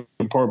athletic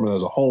department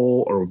as a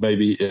whole, or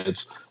maybe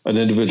it's an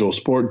individual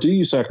sport. Do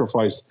you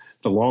sacrifice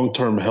the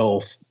long-term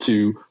health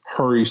to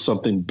hurry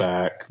something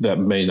back that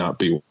may not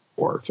be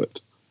worth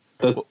it?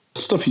 That's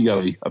stuff you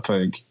got to, I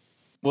think.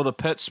 Well, the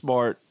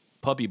PetSmart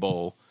Puppy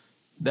Bowl,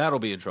 that'll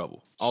be in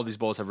trouble. All these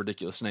bowls have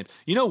ridiculous names.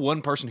 You know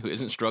one person who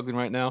isn't struggling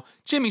right now?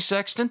 Jimmy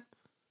Sexton.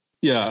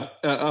 Yeah,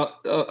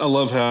 I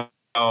love how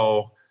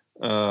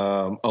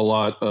a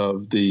lot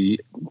of the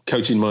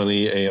coaching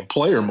money and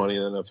player money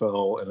in the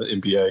NFL and the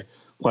NBA,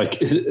 like,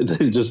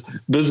 they just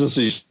business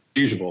as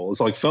usual. It's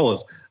like,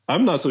 fellas,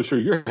 I'm not so sure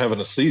you're having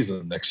a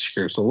season next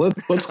year, so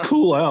let's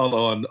cool out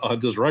on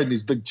just writing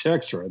these big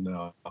checks right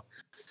now.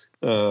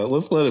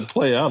 Let's let it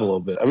play out a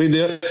little bit. I mean,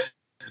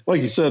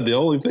 like you said, the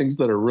only things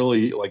that are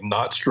really like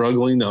not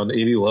struggling on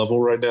any level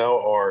right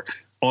now are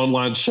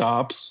online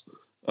shops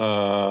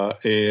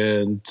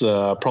and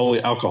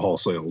probably alcohol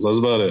sales. That's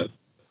about it.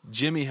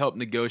 Jimmy helped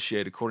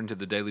negotiate, according to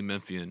the Daily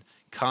Memphian,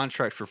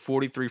 contracts for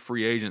 43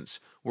 free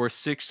agents worth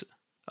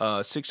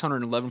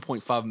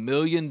 $611.5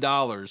 million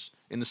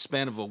in the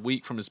span of a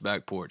week from his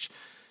back porch.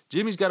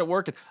 Jimmy's got it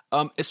working.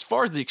 As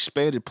far as the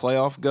expanded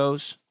playoff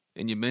goes,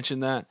 and you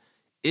mentioned that,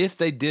 if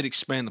they did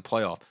expand the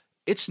playoff,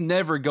 it's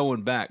never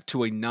going back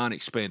to a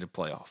non-expanded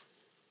playoff.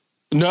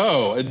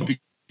 No, it'd be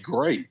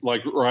great.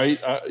 Like, right?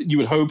 You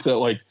would hope that,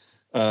 like,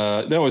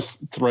 they always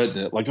threaten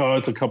it, like, oh,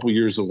 it's a couple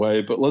years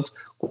away, but let's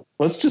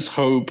just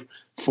hope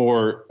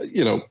for,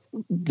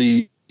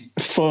 the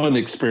fun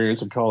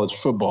experience of college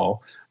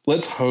football.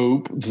 Let's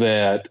hope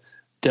that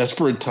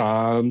desperate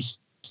times,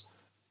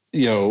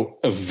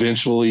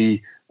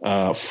 eventually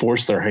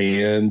force their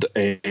hand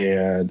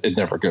and it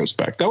never goes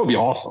back. That would be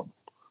awesome.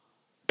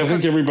 I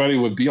think everybody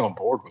would be on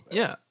board with it.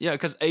 Yeah,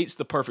 because 8's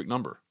the perfect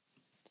number.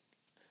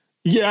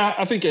 Yeah,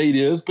 I think 8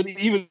 is, but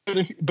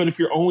if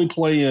you're only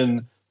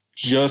playing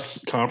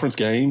just conference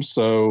games,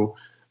 so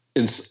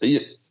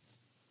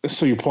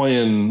you're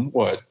playing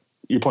what?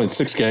 You're playing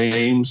 6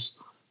 games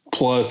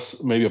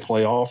plus maybe a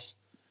playoff.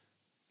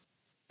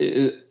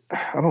 I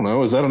don't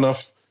know. Is that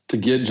enough to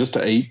get just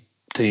to 8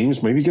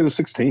 teams, maybe go to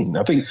 16.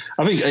 I think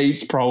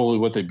 8's probably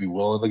what they'd be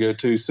willing to go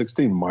to.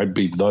 16 might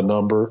be the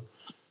number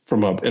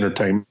from an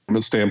entertainment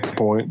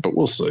standpoint, but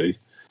we'll see.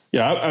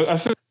 Yeah, I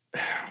think,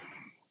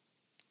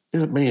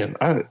 man,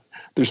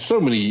 there's so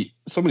many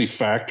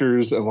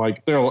factors, and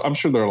like I'm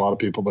sure there are a lot of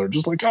people that are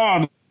just like,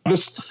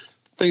 this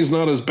thing's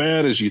not as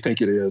bad as you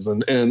think it is,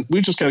 and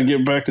we just got to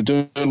get back to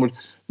doing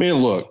what. Man,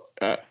 look,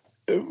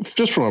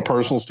 just from a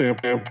personal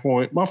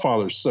standpoint, my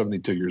father's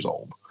 72 years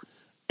old,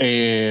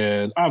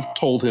 and I've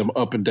told him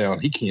up and down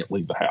he can't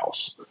leave the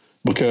house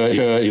because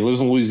he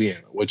lives in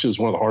Louisiana, which is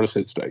one of the hardest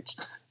hit states,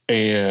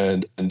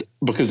 and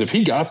because if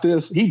he got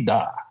this, he'd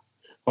die.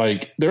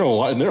 Like there are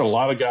a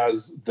lot of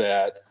guys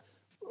that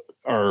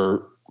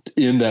are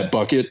in that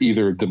bucket,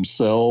 either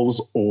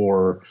themselves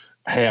or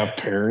have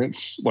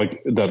parents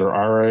like that are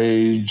our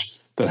age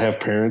that have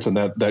parents in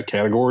that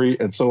category.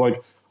 And so like,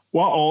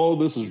 while all of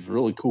this is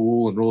really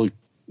cool and really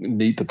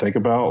neat to think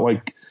about,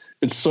 like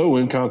it's so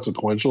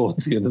inconsequential at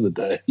the end of the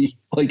day.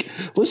 Like,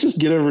 let's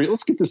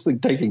get this thing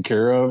taken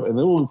care of, and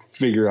then we'll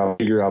figure out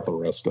the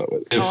rest of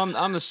it.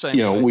 I'm the same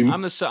way.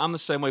 I'm the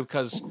same way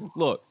because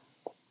look,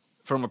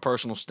 from a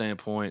personal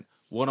standpoint,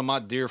 one of my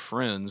dear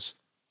friends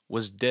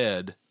was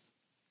dead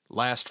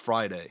last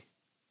Friday.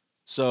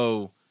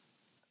 So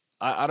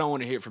I don't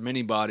want to hear it from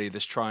anybody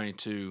that's trying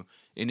to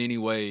in any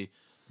way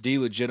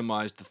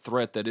delegitimize the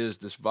threat that is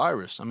this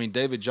virus. I mean,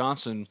 David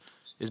Johnson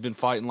has been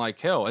fighting like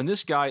hell. And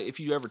this guy, if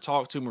you ever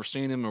talk to him or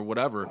seen him or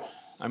whatever,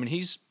 I mean,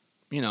 he's,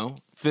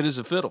 fit as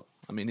a fiddle.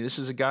 I mean, this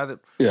is a guy that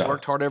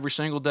worked hard every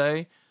single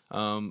day,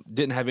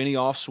 didn't have any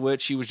off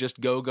switch. He was just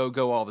go, go,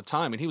 go all the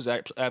time. And he was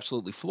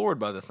absolutely floored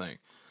by the thing.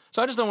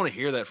 So I just don't want to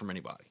hear that from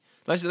anybody.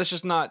 That's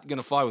just not going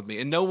to fly with me.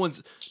 And no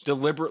one's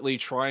deliberately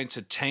trying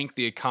to tank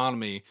the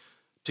economy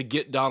to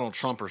get Donald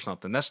Trump or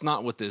something. That's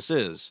not what this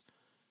is.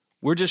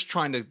 We're just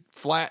trying to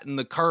flatten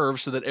the curve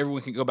so that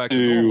everyone can go back to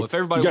normal. If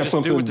everybody would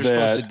just do what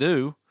they're supposed to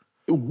do.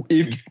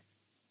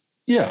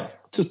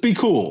 Just be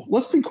cool.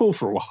 Let's be cool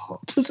for a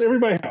while. Just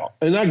everybody out.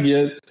 And I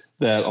get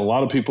that a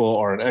lot of people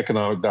are in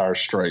economic dire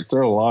straits. There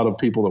are a lot of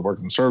people that work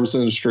in the service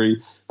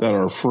industry that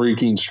are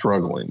freaking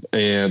struggling.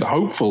 And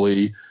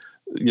hopefully,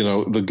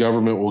 the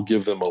government will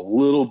give them a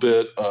little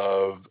bit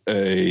of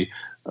a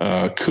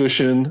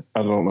cushion.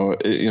 I don't know,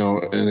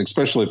 and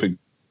especially if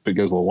it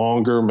goes a little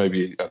longer,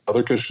 maybe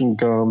another cushion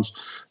comes.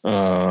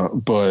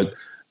 But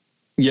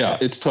yeah,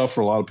 it's tough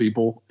for a lot of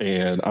people,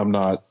 and I'm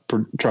not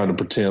trying to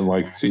pretend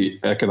like the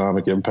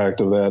economic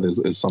impact of that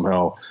is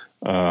somehow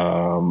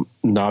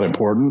not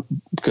important,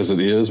 because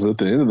it is. But at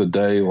the end of the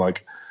day,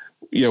 like,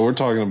 we're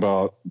talking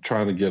about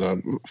trying to get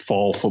a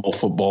fall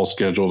football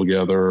schedule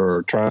together,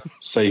 or try to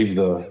save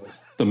the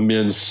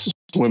men's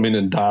swimming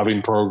and diving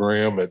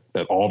program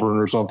at Auburn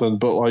or something.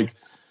 But like,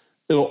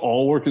 it'll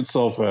all work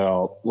itself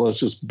out. Let's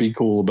just be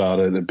cool about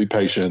it and be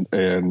patient,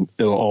 and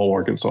it'll all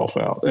work itself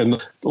out.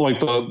 And like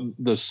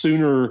the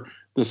sooner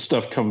this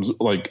stuff comes,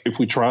 like if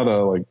we try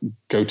to like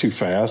go too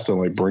fast and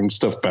like bring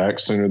stuff back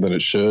sooner than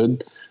it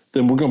should,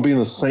 then we're going to be in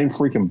the same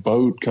freaking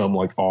boat come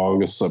like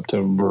August,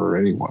 September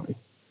anyway.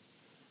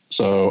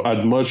 So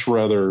I'd much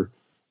rather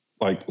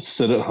like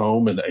sit at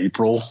home in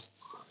April,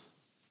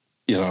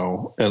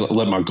 and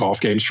let my golf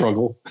game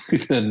struggle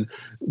than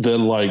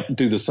like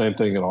do the same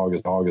thing in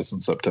August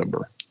and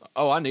September.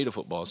 Oh, I need a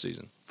football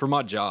season for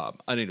my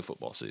job. I need a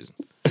football season.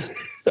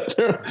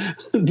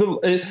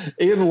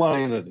 In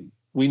lionity,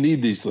 we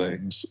need these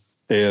things.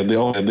 And the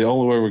only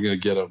way we're going to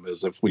get them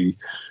is if we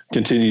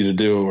continue to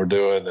do what we're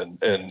doing,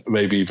 and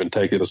maybe even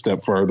take it a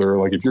step further.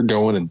 Like if you're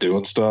going and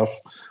doing stuff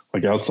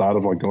like outside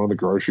of like going to the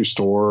grocery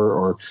store,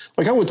 or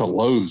like I went to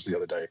Lowe's the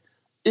other day.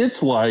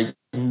 It's like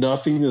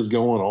nothing is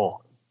going on.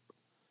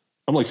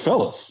 I'm like,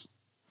 fellas,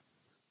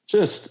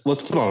 just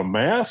let's put on a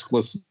mask.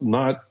 Let's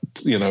not,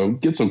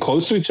 get so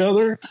close to each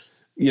other.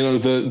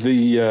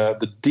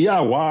 The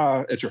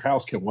DIY at your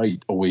house can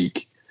wait a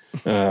week.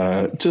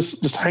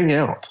 Just hang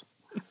out.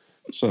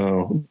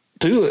 So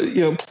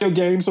play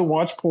games and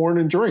watch porn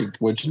and drink,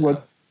 which is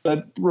what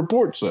that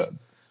report said.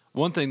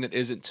 One thing that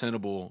isn't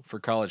tenable for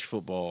college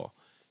football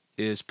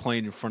is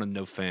playing in front of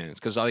no fans,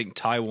 because I think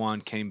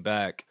Taiwan came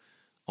back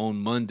on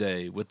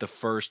Monday with the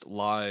first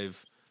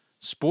live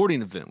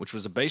sporting event, which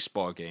was a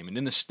baseball game, and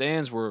in the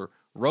stands were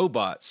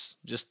robots.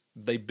 Just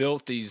they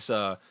built these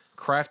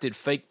crafted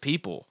fake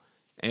people,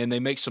 and they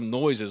make some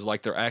noises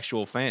like they're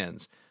actual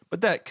fans. But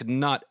that could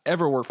not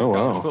ever work for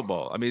college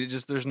football. I mean,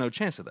 there's no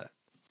chance of that.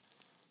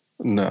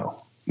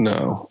 No.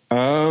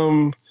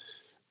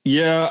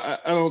 Yeah,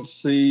 I don't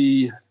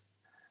see.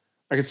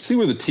 I can see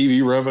where the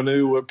TV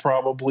revenue would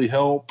probably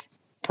help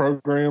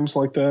programs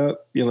like that,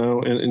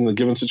 in the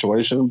given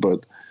situation,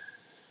 but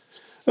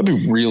that'd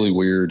be really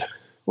weird.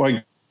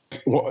 Like,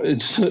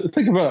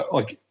 think about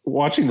like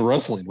watching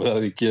wrestling without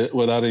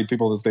any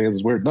people in the stands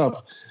is weird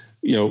enough.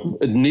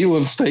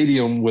 Neyland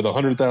Stadium with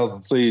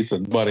 100,000 seats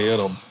and nobody in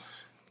them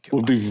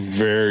would be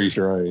very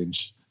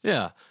strange.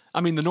 Yeah,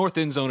 I mean the north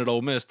end zone at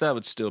Ole Miss, that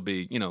would still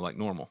be like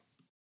normal.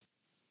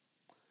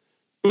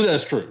 But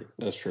that's true.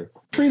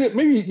 Treat it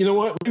maybe. You know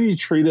what? Maybe you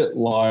treat it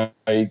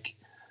like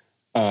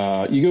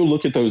You go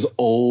look at those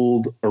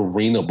old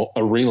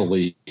arena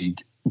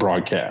league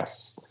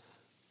broadcasts.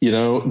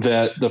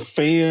 That the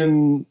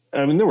fan.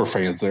 I mean, there were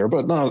fans there,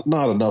 but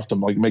not enough to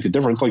make a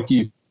difference. Like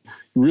you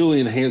really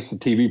enhance the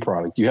TV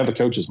product. You have the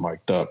coaches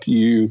mic'd up.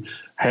 You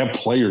have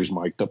players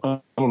mic'd up. I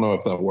don't know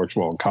if that works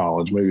well in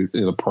college. Maybe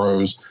in the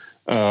pros.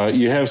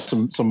 You have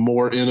some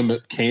more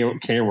intimate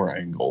camera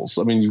angles.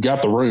 I mean, you've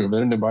got the room.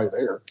 There's nobody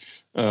there.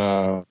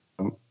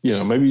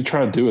 Maybe you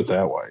try to do it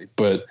that way.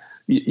 But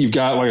you've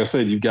got, like I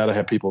said, you've got to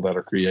have people that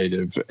are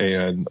creative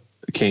and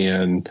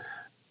can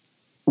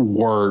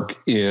work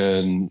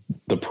in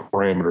the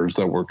parameters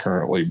that we're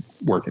currently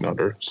working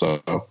under.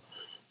 So,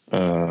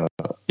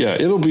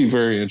 it'll be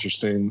very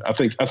interesting. I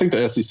think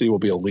the SEC will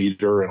be a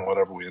leader in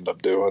whatever we end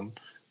up doing,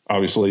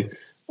 obviously.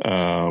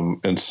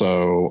 And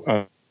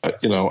so,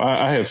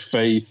 I have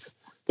faith.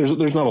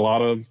 There's not a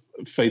lot of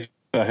faith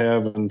I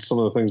have in some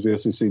of the things the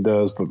SEC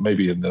does, but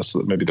maybe in this,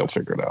 maybe they'll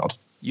figure it out.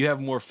 You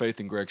have more faith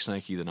in Greg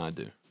Sankey than I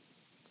do.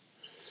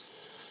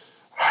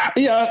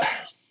 Yeah.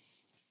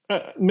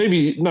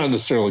 Maybe not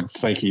necessarily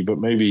Sankey, but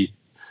maybe,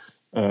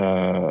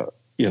 although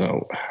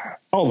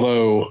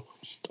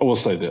I will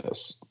say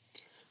this,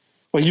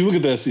 like you look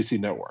at the SEC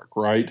network,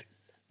 right?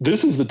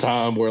 This is the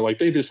time where like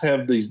they just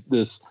have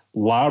this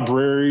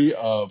library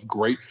of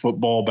great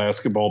football,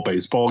 basketball,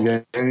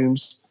 baseball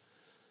games.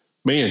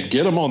 Man,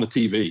 get them on the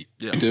TV.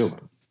 Yeah. Do it.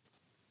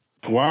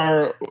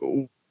 Why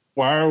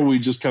are we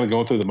just kind of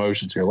going through the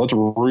motions here? Let's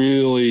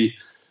really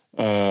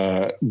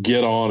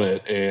get on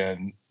it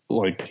and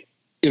like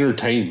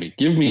entertain me.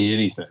 Give me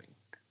anything.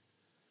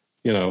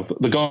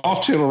 The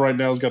Golf Channel right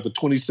now has got the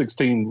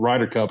 2016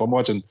 Ryder Cup. I'm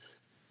watching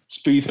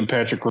Spieth and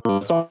Patrick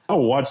Rose. I'll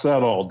watch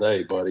that all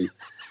day, buddy.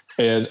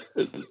 And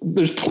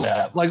there's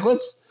that. Like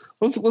let's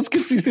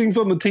get these things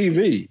on the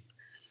TV.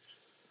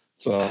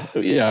 So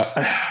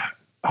yeah,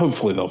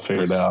 hopefully they'll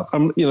figure it out.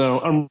 I'm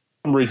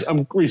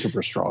reaching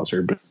for straws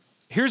here, but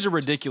here's a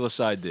ridiculous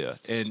idea,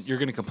 and you're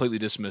going to completely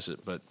dismiss it,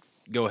 but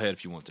go ahead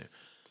if you want to.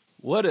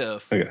 What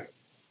if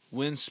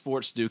when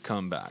sports do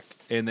come back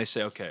and they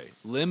say, okay,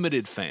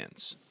 limited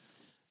fans,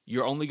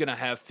 you're only going to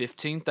have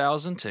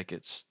 15,000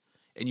 tickets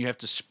and you have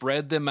to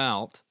spread them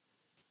out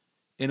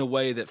in a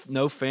way that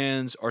no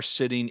fans are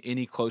sitting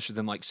any closer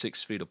than like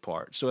 6 feet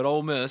apart. So at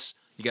Ole Miss,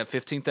 you got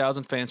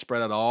 15,000 fans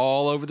spread out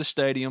all over the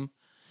stadium.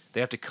 They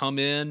have to come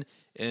in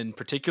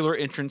particular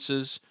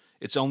entrances.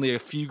 It's only a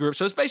few groups.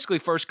 So it's basically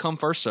first come,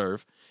 first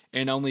serve,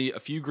 and only a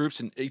few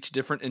groups in each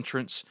different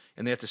entrance,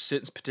 and they have to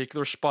sit in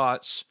particular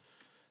spots.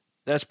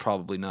 That's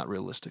probably not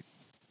realistic.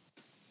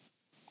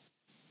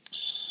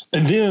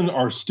 And then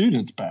are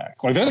students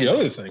back? Like that's the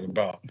other thing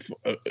about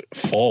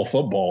fall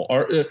football.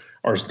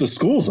 Are the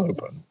schools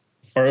open?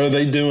 Or are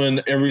they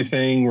doing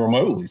everything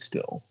remotely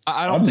still?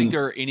 I don't think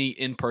there are any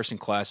in-person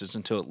classes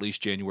until at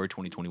least January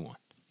 2021.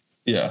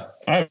 Yeah,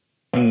 I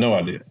have no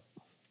idea.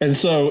 And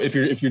so if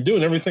you're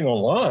doing everything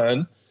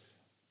online,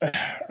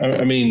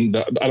 I mean,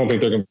 I don't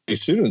think there are going to be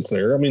students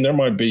there. I mean, there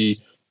might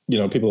be,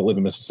 people that live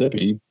in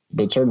Mississippi,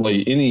 but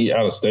certainly any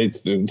out-of-state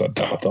students, I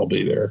doubt they'll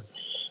be there.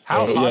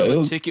 How high of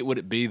a ticket would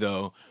it be,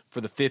 though,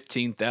 for the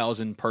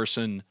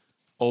 15,000-person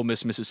Ole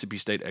Miss Mississippi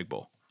State Egg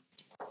Bowl?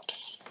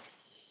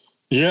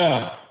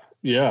 Yeah.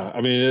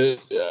 I mean,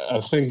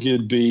 I think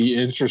it'd be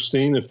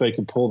interesting if they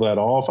could pull that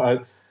off.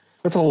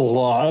 That's a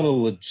lot of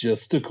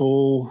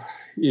logistical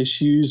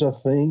issues, I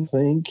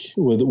think,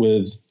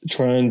 with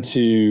trying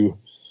to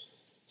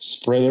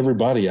spread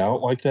everybody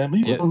out like that.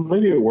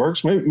 Maybe it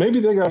works. Maybe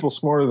they got people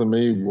smarter than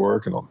me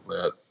working on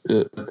that.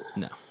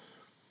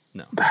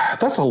 No.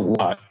 That's a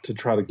lot to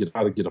try to get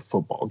a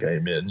football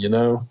game in,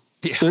 Yeah.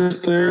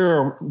 There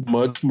are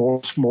much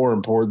more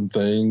important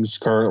things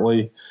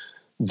currently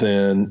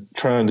than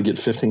trying to get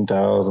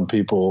 15,000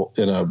 people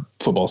in a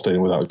football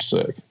stadium without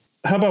sick.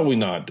 How about we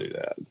not do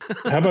that?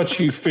 How about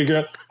you figure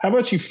out,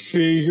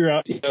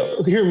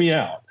 hear me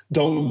out.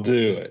 Don't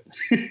do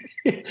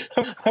it.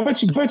 How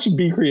about you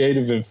be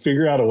creative and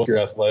figure out a way your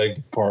athletic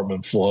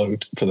department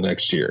float for the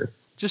next year?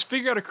 Just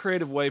figure out a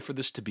creative way for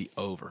this to be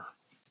over.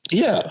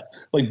 Yeah.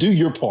 Like do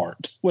your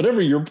part.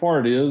 Whatever your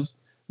part is,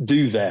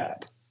 do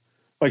that.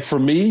 Like for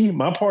me,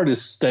 my part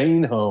is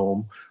staying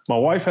home. My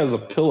wife has a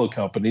pillow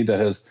company that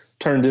has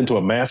turned into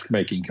a mask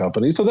making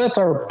company. So that's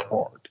our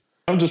part.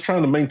 I'm just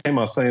trying to maintain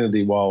my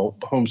sanity while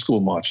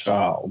homeschooling my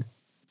child.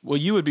 Well,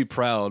 you would be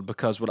proud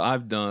because what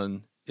I've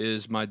done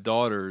is my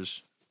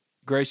daughters,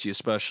 Gracie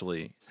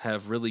especially,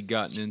 have really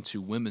gotten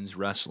into women's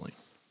wrestling,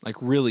 like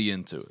really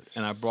into it.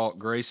 And I brought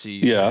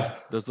Gracie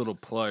those little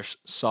plush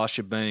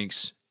Sasha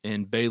Banks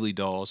and Bailey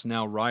dolls.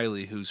 Now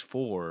Riley, who's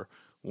 4,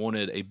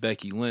 wanted a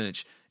Becky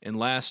Lynch. And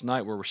last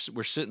night we're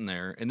sitting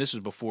there, and this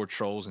was before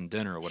Trolls and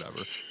dinner or whatever,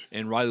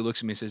 and Riley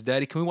looks at me and says,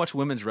 Daddy, can we watch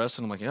women's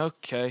wrestling? I'm like,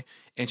 okay.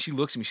 And she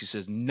looks at me, she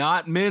says,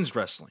 not men's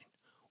wrestling,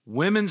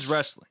 women's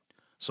wrestling.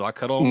 So I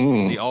cut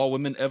on the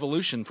all-women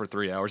evolution for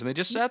 3 hours, and they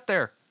just sat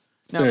there.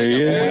 Now they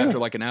got bored after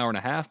like an hour and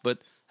a half, but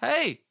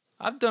hey,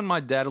 I've done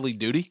my dadly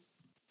duty.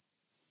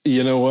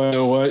 You know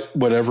what?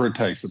 Whatever it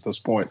takes at this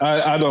point.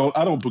 I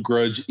don't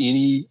begrudge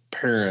any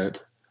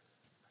parent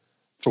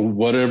for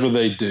whatever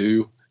they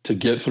do to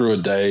get through a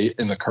day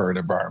in the current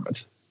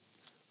environment.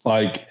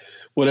 Like,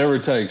 whatever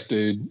it takes,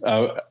 dude.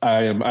 I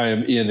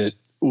am in it.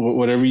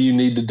 Whatever you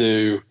need to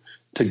do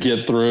to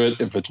get through it.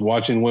 If it's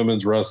watching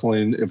women's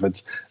wrestling, if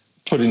it's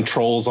putting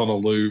trolls on a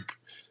loop,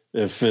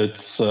 if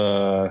it's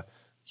playing,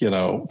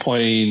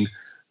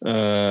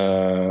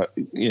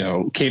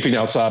 camping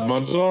outside. My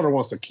daughter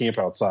wants to camp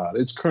outside.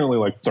 It's currently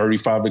like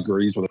 35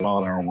 degrees with a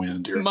mile-an-hour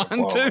wind here.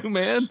 Mine too,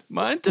 man.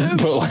 Mine too.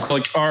 But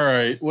like, all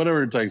right,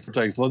 whatever it takes.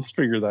 Let's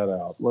figure that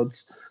out.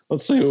 Let's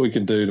see what we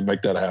can do to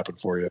make that happen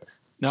for you.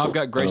 Now I've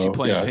got Gracie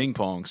playing ping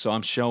pong, so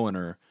I'm showing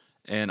her,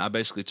 and I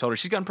basically told her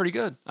she's gotten pretty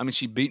good. I mean,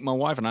 she beat my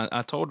wife, and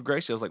I told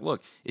Gracie, I was like,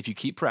 look, if you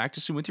keep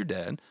practicing with your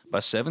dad, by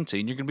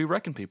 17, you're going to be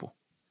wrecking people.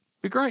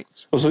 Be great.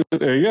 Well, so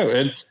there you go.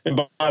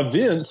 And by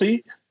then,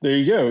 see, there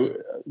you go.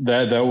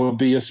 That would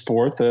be a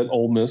sport that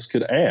Ole Miss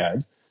could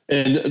add.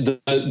 And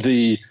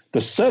the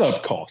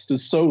setup cost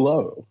is so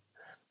low.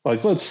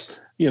 Like, let's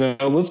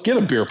get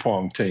a beer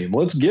pong team.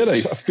 Let's get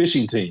a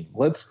fishing team.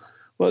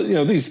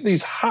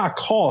 These high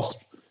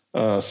cost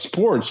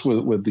sports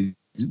with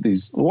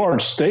these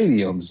large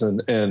stadiums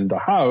and the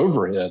high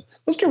overhead.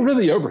 Let's get rid of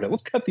the overhead.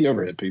 Let's cut the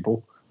overhead,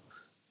 people.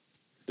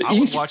 I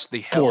would watch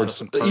the hell out of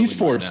some curling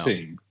esports right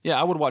team. Yeah,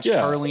 I would watch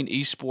curling,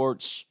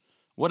 esports,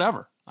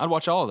 whatever. I'd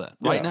watch all of that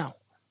right now.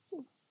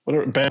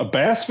 Whatever. A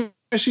bass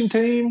fishing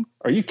team?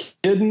 Are you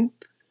kidding?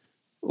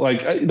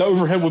 Like, the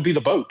overhead would be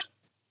the boat.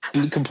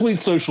 Complete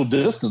social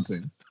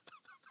distancing.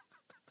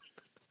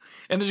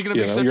 And there's going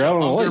to be such a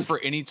hunger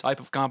for any type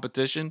of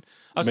competition.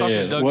 I was talking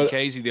to Doug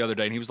Casey the other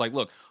day, and he was like,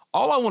 look,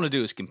 all I want to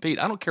do is compete.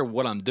 I don't care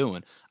what I'm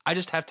doing. I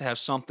just have to have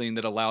something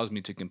that allows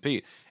me to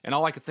compete. And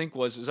all I could think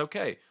is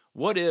okay,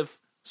 what if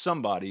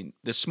somebody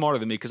that's smarter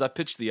than me, because I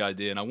pitched the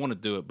idea and I want to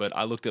do it, but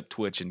I looked up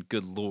Twitch and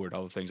good Lord,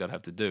 all the things I'd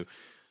have to do.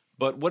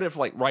 But what if,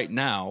 like, right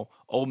now,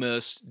 Ole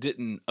Miss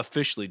didn't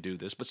officially do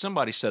this, but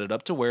somebody set it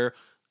up to where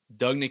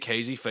Doug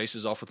Nikhazy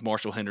faces off with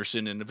Marshall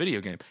Henderson in a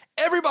video game?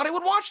 Everybody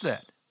would watch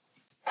that.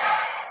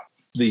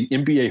 The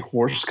NBA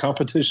horse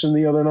competition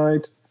the other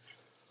night,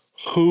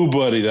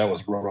 buddy, that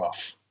was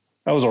rough.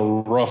 That was a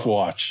rough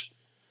watch.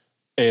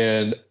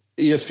 And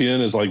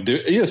ESPN is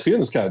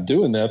kind of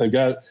doing that. They've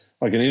got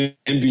like an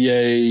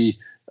NBA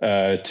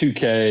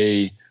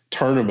 2K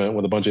tournament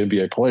with a bunch of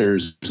NBA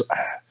players.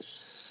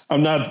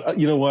 I'm not,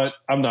 you know what?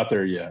 I'm not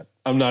there yet.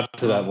 I'm not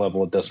to that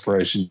level of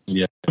desperation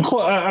yet.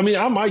 I mean,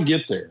 I might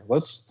get there.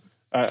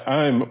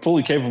 I'm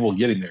fully capable of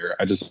getting there.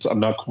 I'm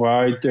not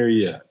quite there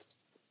yet.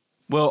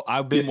 Well,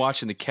 I've been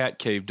watching the Cat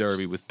Cave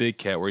Derby with Big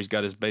Cat, where he's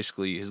got his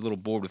little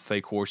board with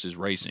fake horses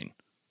racing.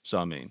 So,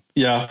 I mean,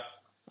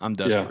 I'm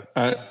desperate.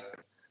 Yeah,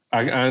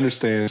 I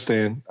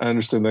understand. I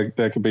understand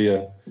that could be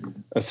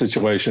a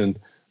situation.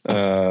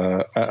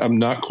 I'm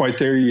not quite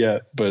there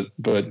yet, but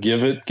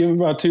give it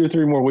about 2 or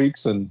 3 more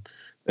weeks, and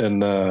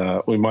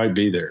we might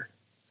be there.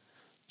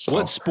 So,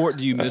 what sport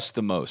do you miss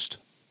the most?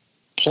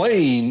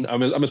 Playing. I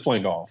miss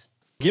playing golf.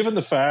 Given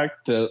the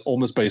fact that Ole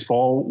Miss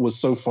baseball was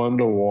so fun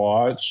to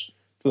watch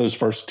for those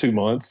first 2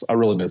 months, I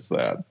really miss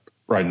that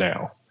right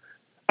now.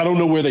 I don't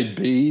know where they'd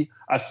be.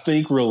 I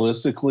think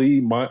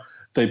realistically,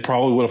 they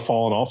probably would have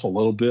fallen off a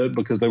little bit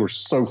because they were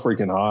so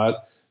freaking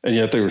hot, and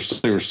yet they were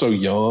so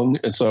young.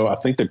 And so I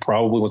think they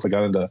probably, once they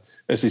got into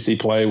SEC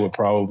play, would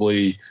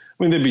probably,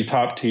 I mean, they'd be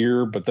top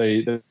tier, but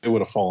they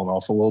would have fallen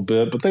off a little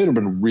bit. But they'd have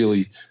been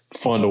really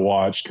fun to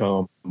watch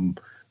come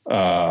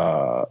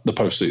the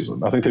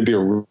postseason. I think they'd be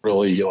a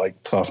really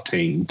tough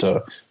team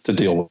to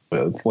deal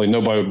with. Like,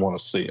 nobody would want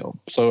to see them.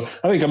 So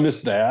I think I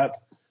missed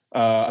that.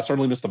 I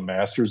certainly missed the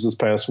Masters this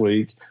past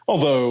week,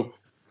 although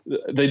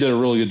they did a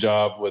really good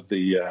job with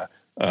the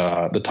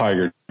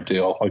Tiger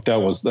deal. Like, that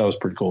was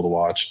pretty cool to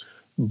watch.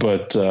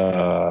 But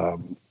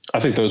I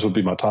think those would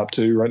be my top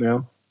 2 right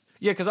now.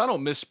 Yeah, because I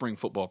don't miss spring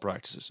football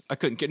practices. I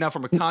couldn't get now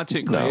from a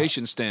content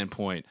creation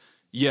standpoint.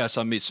 Yes,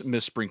 I miss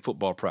spring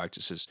football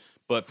practices,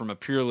 but from a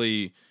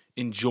purely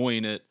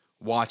enjoying it,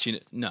 watching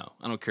it, no,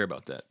 I don't care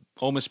about that.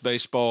 Ole Miss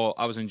baseball,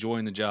 I was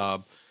enjoying the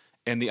job,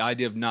 and the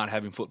idea of not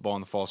having football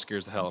in the fall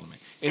scares the hell out of me.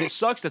 And it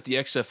sucks that the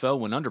XFL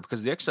went under,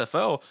 because the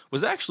XFL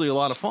was actually a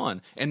lot of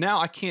fun. And now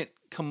I can't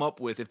come up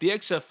with, if the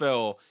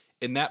XFL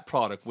in that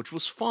product, which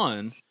was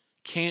fun,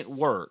 can't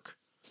work,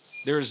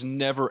 there is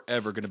never,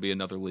 ever going to be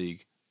another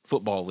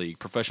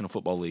professional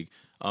football league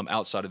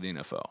outside of the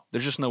NFL.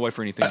 There's just no way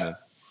for anything to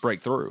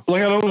break through.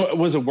 Like, I don't know,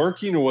 was it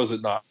working or was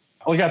it not?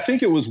 Like, I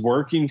think it was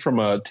working from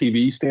a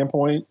TV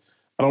standpoint.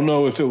 I don't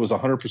know if it was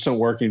 100%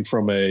 working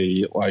from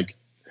a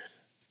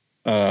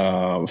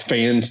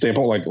fan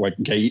standpoint, like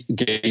gate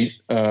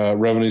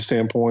revenue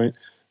standpoint.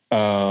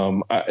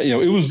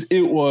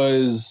 It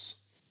was.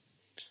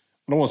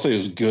 I don't want to say it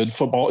was good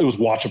football. It was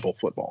watchable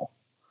football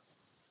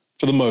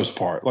for the most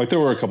part. Like, there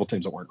were a couple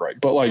teams that weren't great,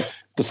 but like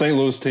the St.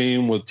 Louis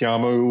team with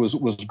Tiamu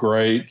was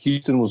great.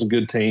 Houston was a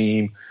good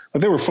team.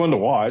 Like, they were fun to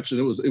watch, and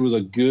it was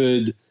a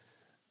good.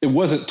 It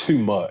wasn't too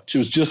much. It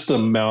was just a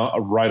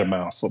right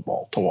amount of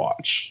football to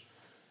watch,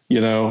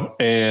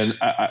 and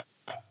I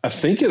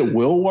think it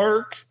will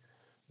work,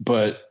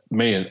 but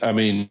man, I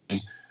mean,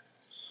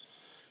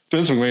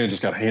 Vince McMahon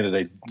just got handed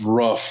a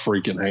rough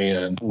freaking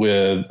hand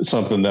with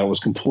something that was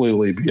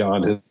completely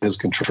beyond his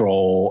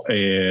control,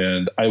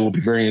 and it will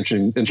be very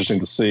interesting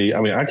to see.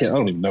 I mean, I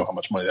don't even know how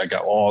much money that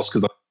got lost,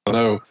 because I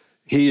know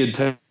he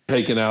had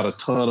taken out a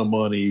ton of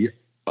money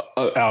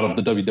out of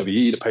the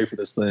WWE to pay for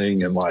this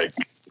thing, and I'm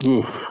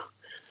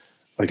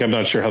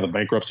not sure how the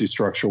bankruptcy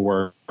structure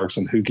works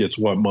and who gets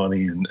what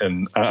money,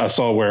 and I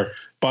saw where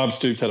Bob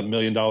Stoops had $1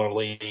 million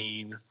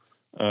lien.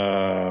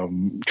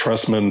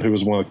 Trustman, who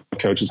was one of the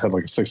coaches, had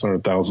like a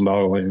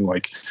 $600,000 lien.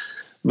 Like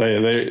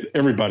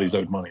everybody's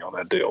owed money on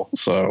that deal.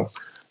 So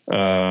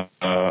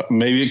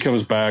maybe it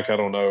comes back. I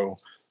don't know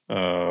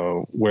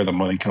where the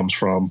money comes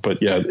from, but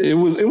yeah, it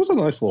was a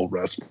nice little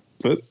respite.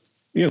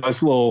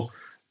 Nice little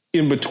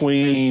in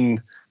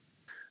between.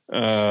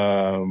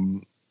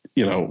 The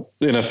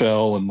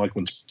NFL and like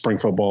when spring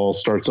football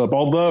starts up.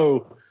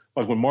 Although,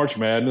 like when March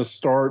Madness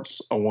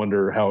starts, I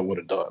wonder how it would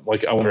have done.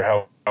 Like, I wonder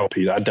how I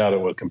doubt it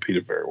would have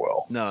competed very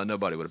well. No,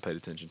 nobody would have paid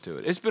attention to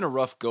it. It's been a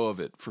rough go of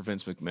it for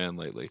Vince McMahon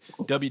lately.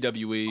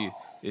 WWE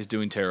is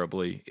doing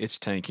terribly. It's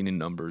tanking in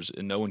numbers,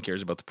 and no one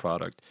cares about the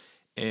product.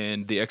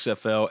 And the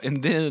XFL,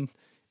 and then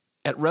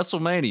at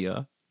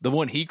WrestleMania, the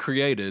one he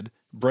created,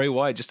 Bray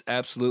Wyatt just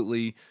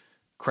absolutely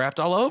crapped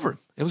all over him.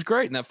 It was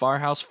great in that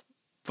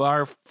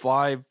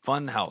Firefly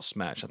Funhouse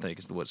match, I think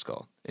is what it's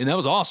called. And that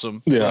was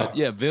awesome. Yeah. But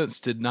yeah, Vince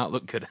did not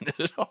look good in it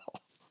at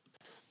all.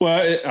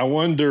 Well, I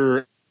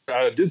wonder,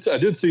 I did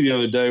see the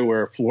other day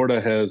where Florida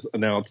has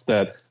announced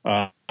that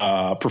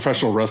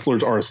professional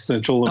wrestlers are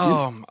essential.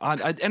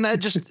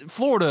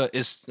 Florida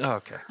is,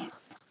 okay.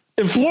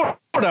 In Florida,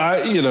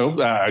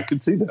 I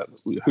could see that.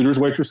 Hooters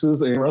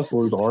waitresses and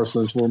wrestlers are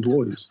essential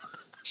employees.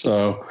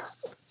 So,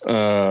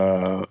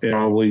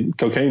 probably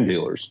cocaine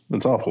dealers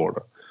in South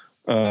Florida.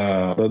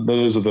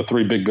 Those are the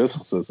three big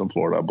businesses in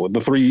Florida, I believe.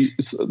 The three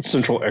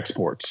central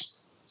exports.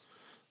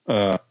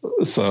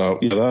 That'll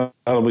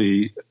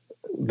be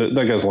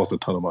that guy's lost a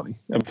ton of money.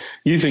 I mean,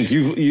 you think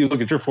you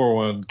look at your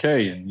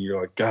 401k and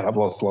you're like, God, I've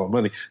lost a lot of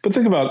money. But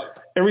think about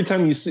every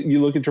time you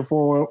look at your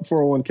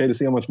 401k to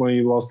see how much money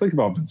you lost. Think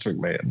about Vince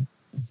McMahon,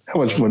 how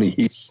much money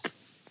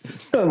he's.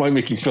 That might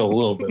make you feel a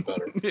little bit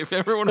better. If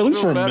everyone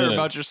feels better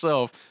about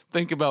yourself,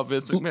 think about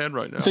Vince McMahon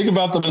right now. Think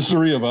about the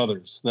misery of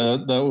others.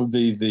 That would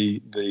be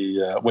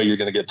the way you're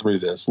going to get through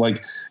this.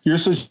 Like, your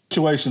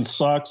situation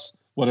sucks,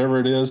 whatever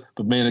it is,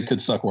 but man, it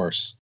could suck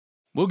worse.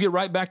 We'll get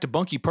right back to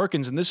Bunkie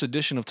Perkins in this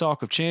edition of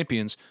Talk of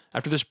Champions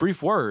after this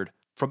brief word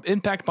from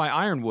Impact by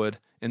Ironwood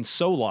and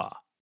Sola.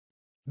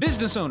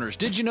 Business owners,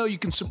 did you know you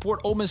can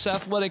support Ole Miss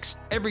Athletics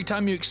every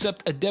time you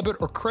accept a debit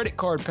or credit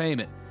card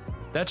payment?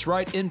 That's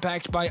right,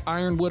 Impact by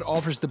Ironwood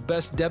offers the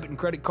best debit and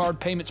credit card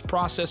payments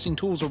processing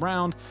tools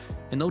around,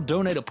 and they'll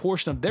donate a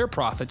portion of their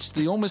profits to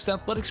the Ole Miss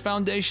Athletics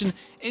Foundation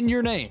in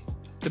your name.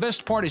 The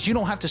best part is you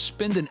don't have to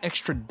spend an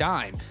extra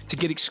dime to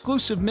get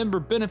exclusive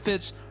member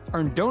benefits,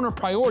 earn donor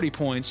priority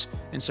points,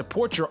 and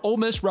support your Ole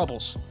Miss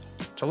Rebels.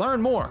 To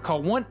learn more,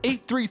 call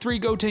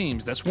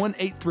 1-833-GO-TEAMS. That's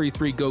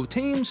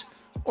 1-833-GO-TEAMS,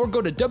 or go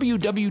to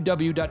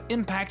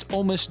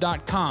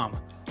www.impactolemiss.com.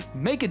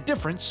 Make a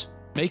difference,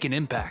 make an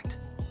impact.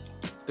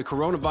 The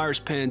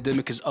coronavirus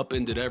pandemic has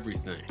upended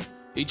everything.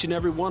 Each and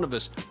every one of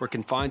us were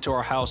confined to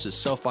our houses,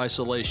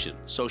 self-isolation,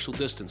 social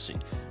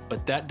distancing,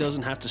 but that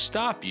doesn't have to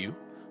stop you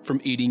from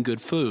eating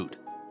good food.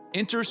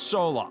 Enter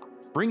Sola,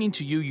 bringing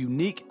to you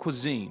unique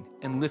cuisine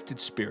and lifted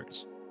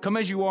spirits. Come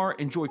as you are,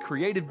 enjoy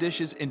creative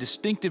dishes and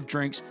distinctive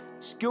drinks,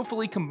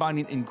 skillfully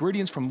combining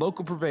ingredients from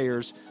local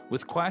purveyors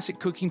with classic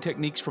cooking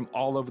techniques from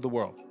all over the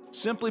world.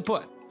 Simply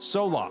put,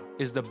 Sola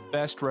is the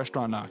best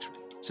restaurant in Oxford.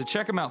 So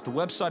check them out. The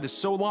website is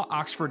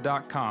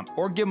solaoxford.com,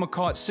 or give them a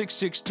call at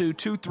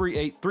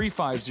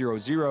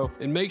 662-238-3500.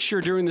 And make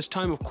sure during this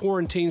time of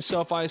quarantine,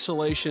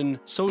 self-isolation,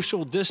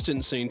 social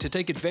distancing to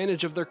take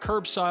advantage of their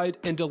curbside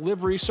and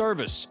delivery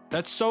service.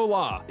 That's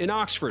Sola in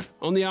Oxford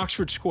on the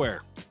Oxford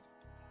Square.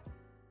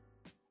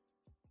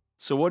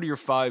 So what are your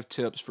 5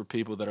 tips for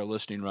people that are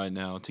listening right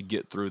now to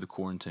get through the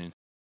quarantine?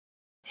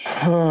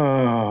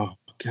 Oh,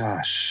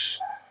 gosh.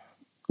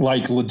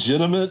 Like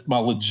my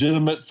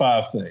legitimate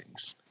 5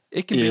 things.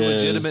 It can be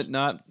legitimate,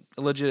 not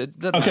legit.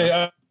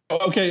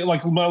 Okay,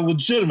 like my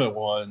legitimate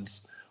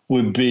ones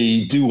would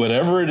be do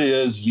whatever it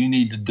is you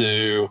need to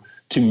do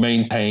to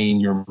maintain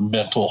your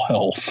mental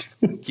health.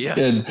 Yes.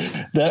 And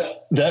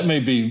that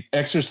may be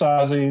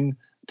exercising,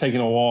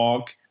 taking a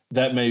walk.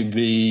 That may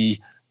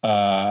be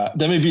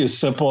as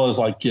simple as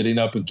like getting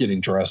up and getting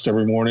dressed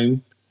every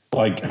morning,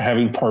 like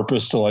having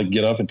purpose to like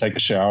get up and take a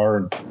shower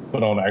and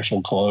put on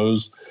actual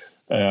clothes.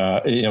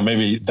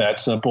 Maybe that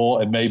simple.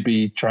 It may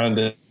be trying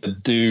to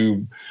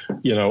do,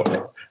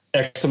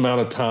 X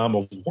amount of time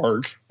of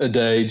work a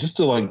day just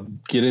to like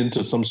get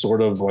into some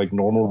sort of like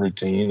normal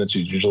routine that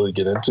you usually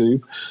get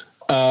into.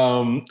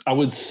 I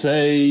would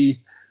say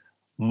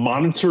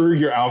monitor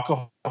your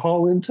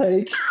alcohol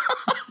intake.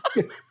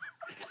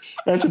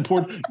 That's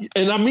important.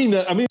 And I mean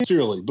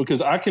sincerely,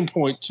 because I can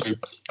point to,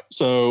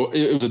 so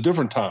it was a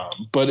different time,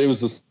 but it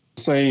was the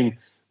same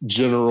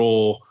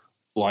general,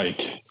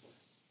 like,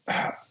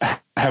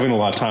 having a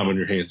lot of time on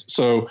your hands.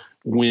 So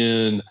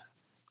when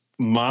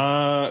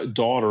my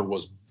daughter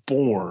was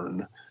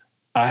born,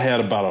 I had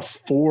about a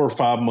 4 or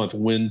 5 month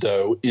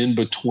window in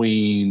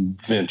between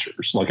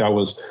ventures. Like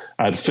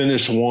I'd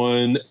finished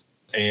one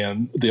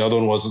and the other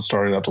one wasn't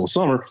starting out till the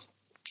summer.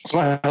 So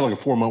I had like a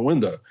 4 month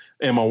window,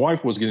 and my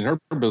wife was getting her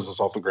business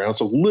off the ground.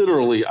 So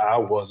literally I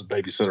was a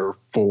babysitter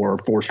for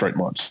 4 straight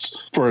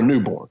months for a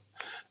newborn.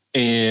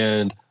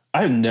 And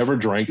I had never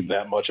drank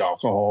that much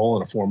alcohol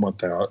in a 4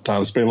 month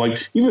time span.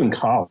 Like even in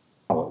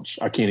college,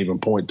 I can't even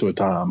point to a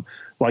time.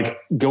 Like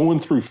going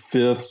through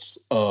fifths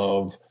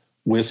of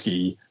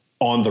whiskey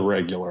on the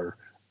regular,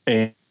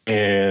 and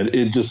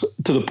it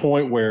just to the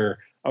point where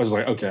I was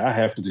like, okay, I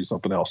have to do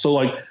something else. So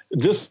like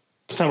this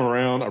time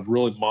around, I've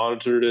really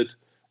monitored it.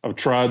 I've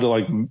tried to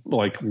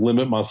like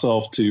limit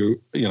myself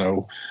to,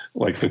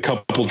 like a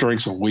couple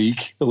drinks a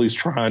week, at least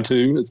trying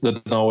to. It's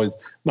always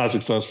not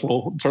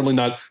successful. Certainly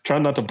not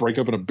trying not to break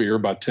open a beer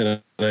by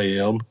 10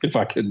 a.m. if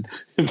I can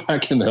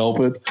help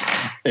it.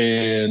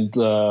 And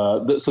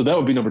so that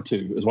would be number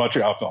 2 is watch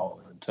your alcohol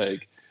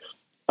intake.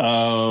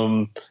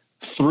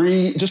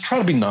 3, just try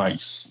to be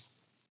nice.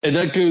 And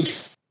that goes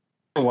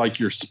for like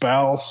your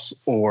spouse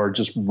or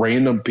just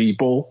random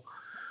people.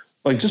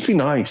 Like just be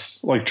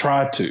nice. Like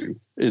try to.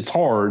 It's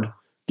hard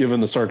given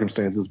the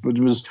circumstances, but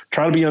just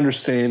try to be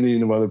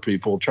understanding of other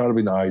people. Try to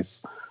be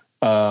nice.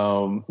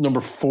 Number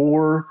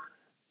 4,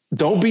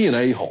 don't be an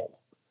a-hole.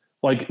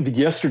 Like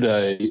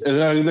yesterday,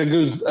 and that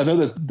goes. I know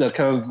that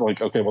kind of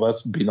like, okay, well,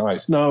 that's be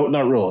nice. No,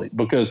 not really,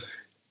 because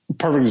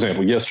perfect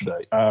example.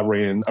 Yesterday, I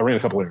ran a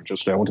couple errands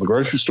yesterday. I went to the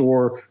grocery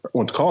store,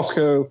 went to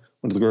Costco,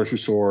 went to the grocery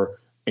store,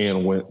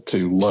 and went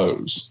to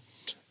Lowe's.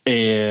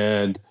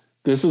 And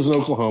this is in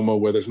Oklahoma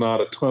where there's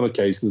not a ton of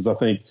cases. I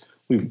think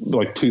we've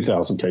like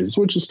 2,000 cases,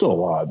 which is still a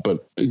lot,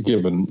 but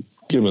given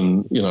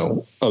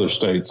other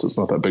states, it's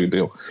not that big a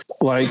deal.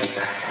 Like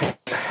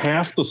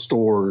half the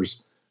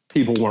stores,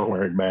 people weren't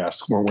wearing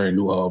masks, weren't wearing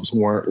gloves,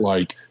 weren't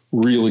like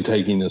really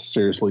taking this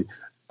seriously.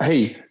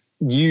 Hey,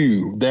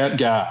 you, that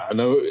guy, I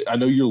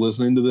know you're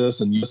listening to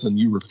this and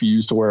you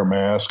refuse to wear a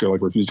mask or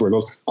like refuse to wear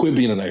gloves. Quit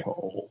being an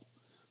a-hole.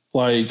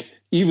 Like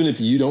even if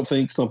you don't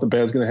think something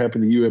bad's going to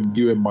happen to you,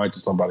 it might to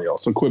somebody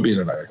else. So quit being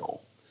an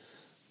a-hole.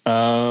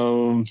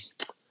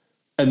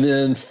 And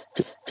then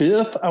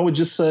 5th, I would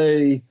just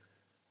say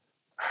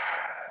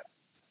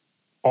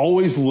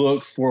always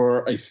look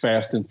for a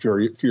Fast and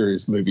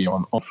Furious movie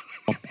on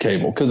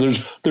cable,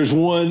 because there's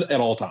one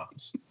at all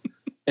times.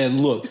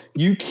 And look,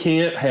 you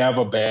can't have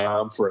a bad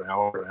time for an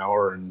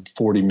hour and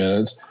 40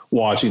 minutes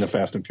watching a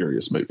Fast and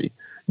Furious movie.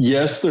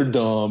 Yes, they're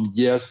dumb.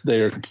 Yes,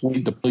 they are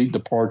complete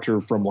departure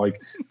from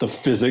like the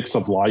physics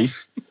of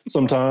life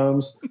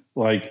sometimes.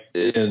 Like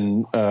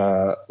in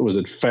was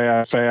it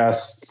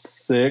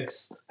Fast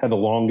 6 had the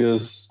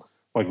longest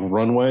like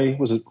runway?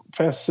 Was it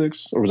Fast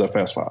 6 or was that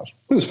Fast 5?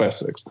 It was Fast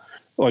 6.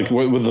 Like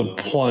with the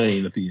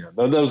plane at the end.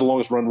 That was the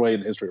longest runway in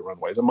the history of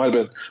runways. It might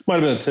have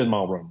been a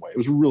 10-mile runway. It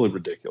was really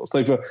ridiculous.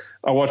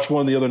 I watched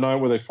one the other night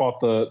where they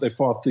fought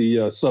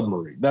the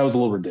submarine. That was a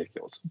little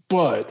ridiculous.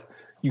 But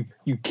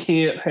you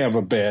can't have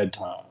a bad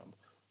time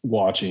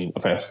watching a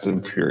Fast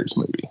and Furious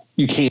movie.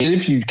 You can.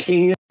 If you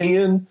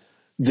can,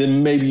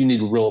 then maybe you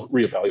need to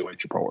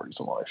reevaluate your priorities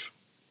in life.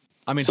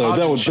 I mean, so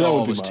Hobbs &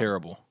 Shaw was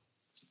terrible.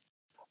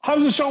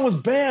 Hobbs & Shaw was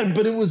bad,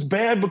 but it was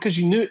bad because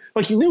you knew it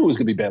was going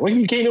to be bad. Like if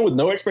you came in with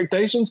no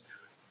expectations,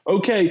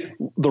 okay,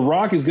 The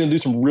Rock is going to do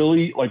some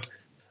really like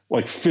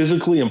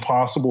physically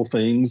impossible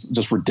things,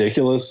 just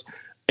ridiculous,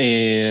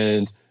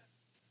 and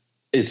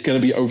it's going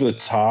to be over the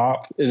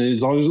top. And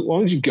as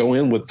long as you go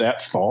in with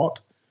that thought,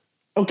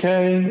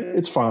 okay,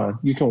 it's fine.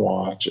 You can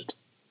watch it.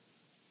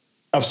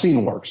 I've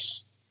seen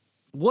worse.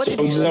 What did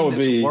you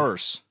see is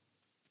worse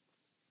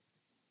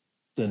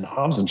than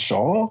Hobbs &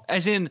 Shaw?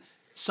 As in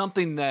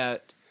something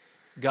that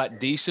got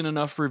decent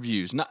enough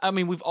reviews.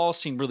 We've all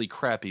seen really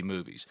crappy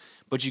movies,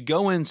 but you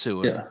go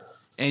into it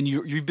and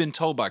you've been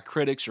told by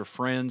critics or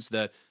friends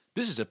that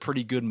this is a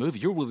pretty good movie.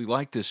 You'll really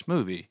like this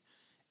movie,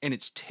 and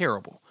it's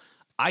terrible.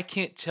 I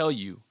can't tell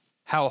you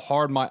how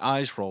hard my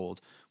eyes rolled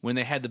when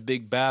they had the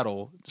big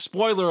battle.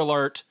 Spoiler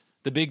alert,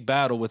 the big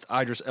battle with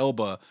Idris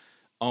Elba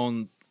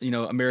on,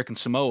 American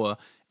Samoa,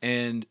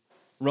 and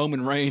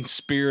Roman Reigns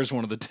spears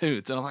one of the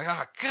dudes. And I'm like,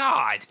 oh,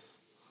 God.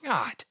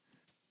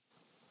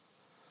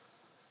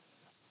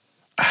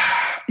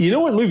 You know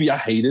what movie I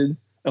hated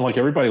and like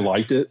everybody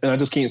liked it and I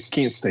just can't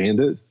stand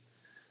it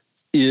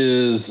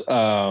is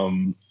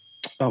oh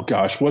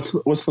gosh, what's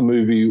the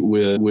movie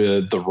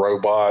with the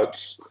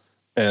robots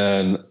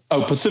and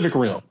Pacific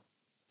Rim.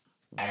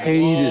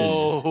 Hate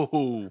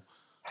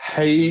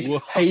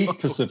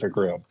Pacific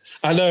Rim.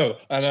 I know.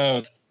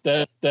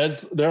 There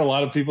are a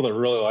lot of people that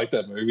really like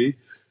that movie.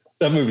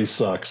 That movie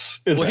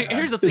sucks.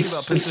 Here's the thing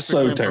about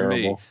Pacific Rim for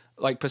me.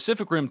 Like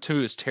Pacific Rim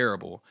 2 is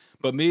terrible,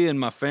 but me and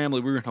my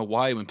family, we were in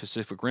Hawaii when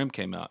Pacific Rim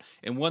came out.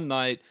 And one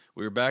night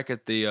we were back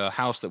at the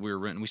house that we were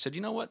renting. We said,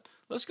 you know what?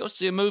 Let's go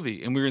see a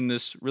movie. And we were in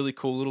this really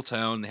cool little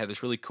town. They had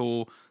this really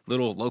cool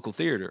little local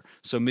theater.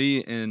 So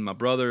me and my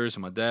brothers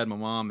and my dad, my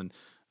mom, and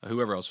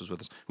whoever else was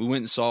with us. We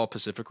went and saw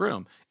Pacific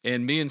Rim,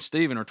 and me and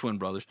Steven are twin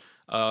brothers.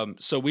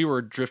 So we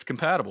were drift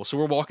compatible. So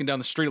we're walking down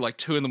the street like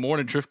 2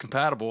 a.m, drift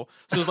compatible.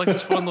 So it was like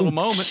this fun little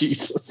moment.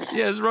 Jesus.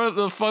 Yeah, it was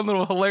a fun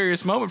little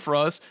hilarious moment for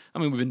us. I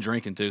mean, we've been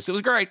drinking too, so it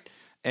was great.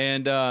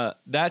 And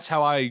that's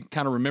how I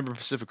kind of remember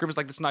Pacific Rim. It's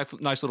like this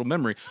nice little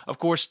memory. Of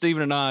course,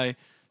 Steven and I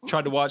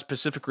tried to watch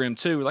Pacific Rim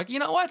too. We're like, you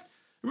know what?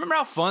 Remember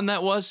how fun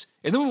that was?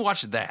 And then we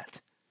watched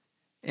that.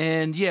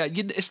 And yeah,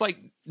 it's like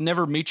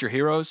never meet your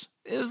heroes.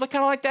 It was like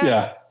kind of like that.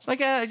 Yeah. It's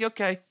like,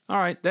 okay, all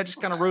right. That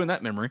just kind of ruined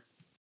that memory.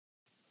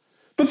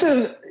 But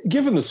then,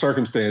 given the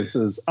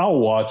circumstances, I'll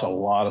watch a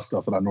lot of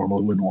stuff that I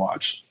normally wouldn't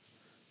watch.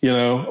 You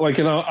know, like,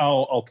 and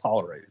I'll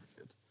tolerate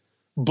it.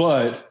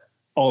 But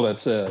all that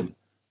said,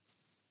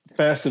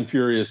 Fast and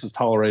Furious is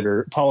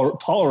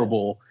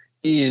tolerable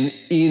in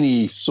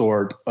any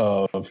sort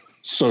of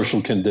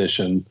social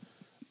condition,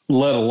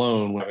 let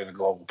alone having a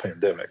global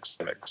pandemic.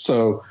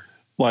 So,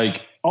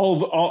 like,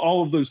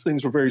 all of those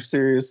things were very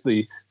serious.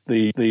 The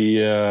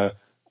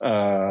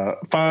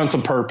find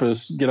some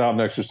purpose, get out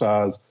and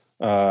exercise.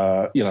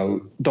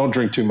 Don't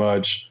drink too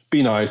much.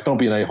 Be nice. Don't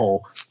be an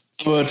a-hole.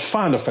 But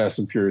find a Fast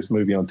and Furious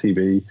movie on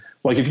TV.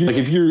 Like if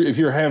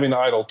you're having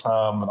idle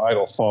time and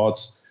idle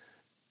thoughts,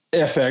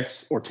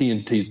 FX or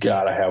TNT's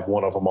got to have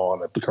one of them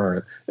on at the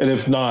current. And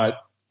if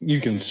not, you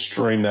can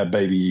stream that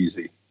baby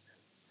easy.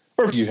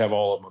 Or if you have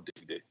all of them on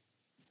DVD.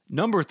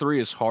 Number 3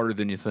 is harder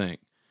than you think.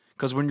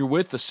 Because when you're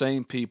with the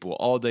same people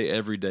all day,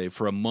 every day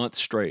for a month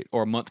straight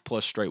or a month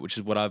plus straight, which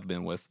is what I've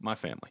been with my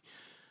family,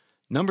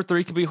 number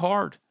 3 can be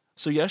hard.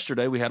 So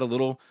yesterday we had a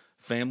little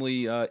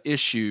family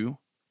issue,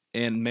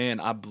 and man,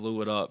 I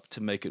blew it up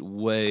to make it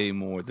way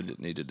more than it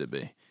needed to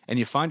be. And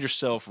you find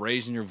yourself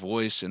raising your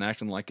voice and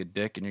acting like a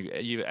dick, and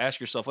you ask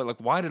yourself, like,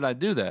 why did I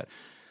do that?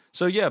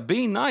 So yeah,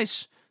 being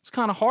nice, it's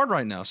kind of hard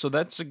right now. So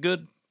that's a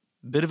good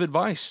bit of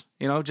advice.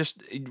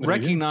 Just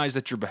recognize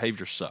that your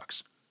behavior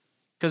sucks.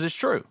 Because it's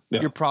true.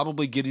 Yeah. You're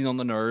probably getting on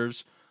the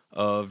nerves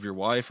of your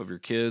wife, of your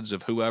kids,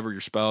 of whoever,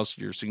 your spouse,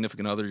 your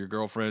significant other, your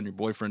girlfriend, your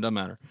boyfriend, doesn't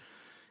matter.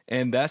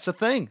 And that's a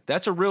thing.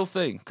 That's a real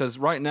thing. Because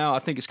right now, I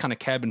think it's kind of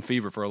cabin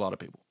fever for a lot of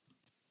people.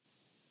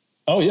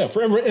 Oh, yeah.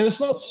 Forever. And it's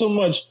not so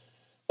much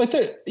like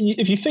that.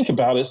 If you think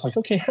about it, it's like,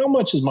 okay, how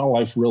much has my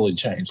life really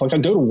changed? Like, I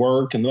go to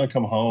work and then I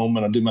come home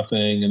and I do my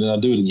thing and then I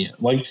do it again.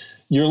 Like,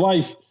 your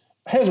life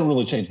hasn't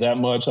really changed that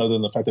much other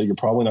than the fact that you're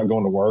probably not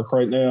going to work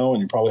right now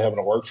and you're probably having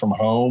to work from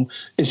home.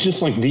 It's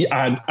just like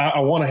I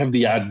want to have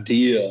the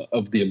idea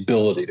of the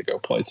ability to go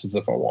places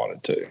if I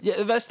wanted to.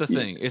 Yeah, that's the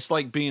thing. It's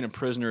like being a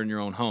prisoner in your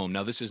own home.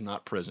 Now, this is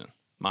not prison.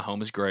 My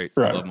home is great.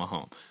 Right. I love my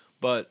home.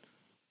 But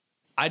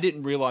I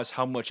didn't realize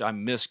how much I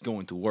missed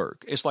going to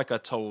work. It's like I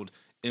told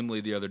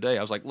Emily the other day.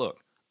 I was like, look,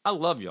 I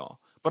love y'all,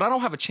 but I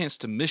don't have a chance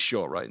to miss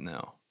y'all right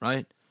now,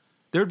 right?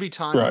 There'd be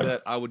times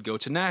that I would go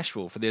to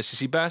Nashville for the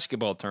SEC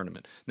basketball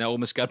tournament. Now, Ole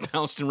Miss got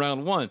bounced in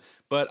round 1,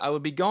 but I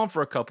would be gone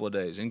for a couple of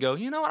days and go,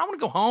 you know what, I want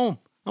to go home.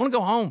 I want to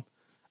go home.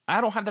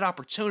 I don't have that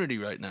opportunity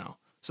right now.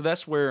 So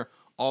that's where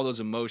all those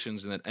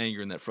emotions and that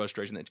anger and that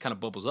frustration, that kind of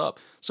bubbles up.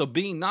 So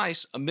being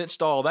nice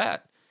amidst all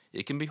that,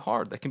 it can be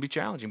hard. That can be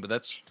challenging, but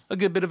that's a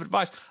good bit of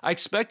advice. I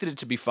expected it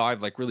to be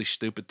 5 like really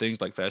stupid things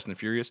like Fast and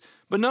Furious,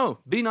 but no,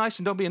 be nice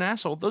and don't be an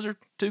asshole. Those are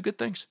 2 good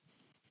things.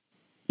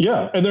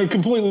 Yeah, and they're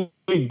completely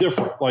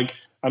different. Like,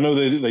 I know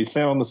they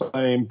sound the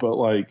same, but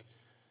like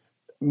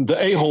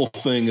the a-hole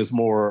thing is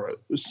more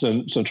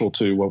central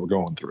to what we're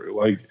going through.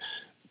 Like,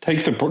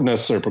 take the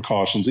necessary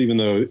precautions, even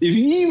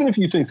if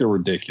you think they're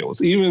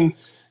ridiculous, even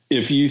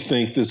if you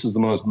think this is the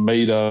most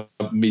made-up,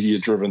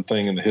 media-driven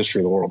thing in the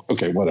history of the world.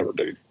 Okay, whatever,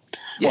 dude.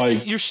 Yeah,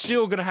 like, you're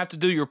still going to have to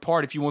do your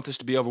part if you want this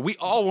to be over. We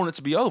all want it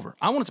to be over.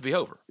 I want it to be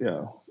over.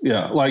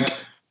 Yeah. Like,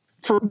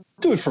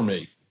 do it for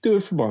me. Do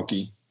it for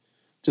Bunkie.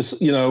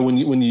 Just, when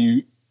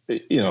you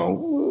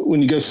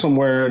go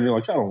somewhere and you're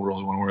like, I don't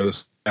really want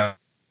to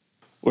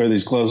wear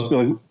these clothes, be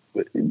like,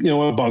 you know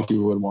what, Bunkie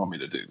would want me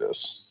to do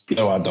this. I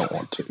don't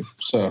want to.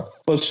 So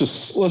let's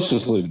just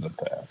leave it at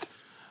that.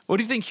 What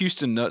do you think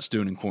Houston Nutt's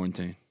doing in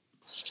quarantine?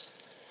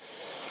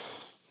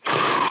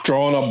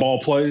 Drawing up ball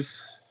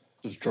plays.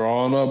 Just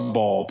drawing up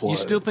ball plays. You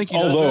still think he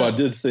does Although that? I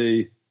did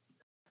see,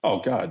 oh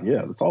God,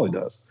 yeah, that's all he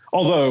does.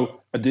 Although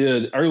I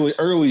did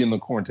early in the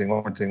quarantine,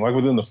 like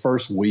within the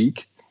first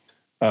week,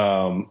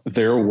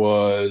 there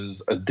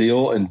was a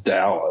deal in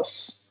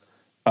Dallas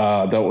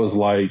that was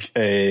like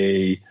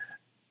it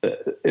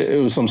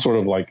was some sort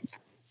of like,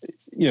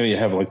 you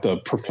have like the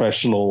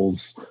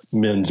professionals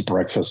men's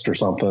breakfast or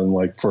something,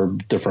 like for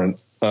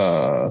different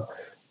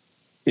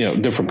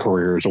different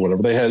careers or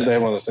whatever. They had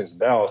one of those things in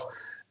Dallas,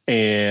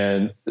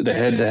 and they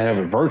had to have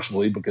it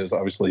virtually because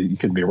obviously you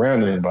couldn't be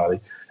around anybody.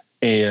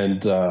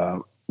 And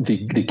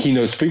the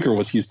keynote speaker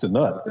was Houston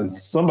Nutt, and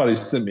somebody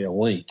sent me a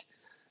link.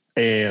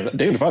 And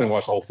damn if I didn't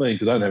watch the whole thing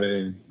because I didn't have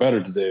anything better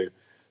to do.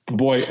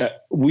 Boy,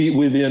 we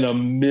within a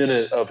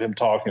minute of him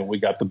talking, we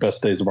got the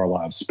best days of our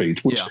lives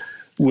speech,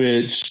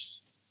 which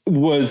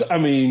was, I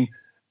mean,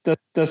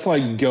 that's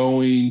like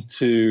going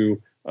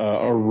to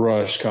a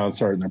Rush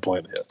concert and they're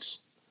playing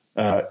hits.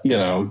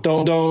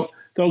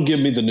 Don't give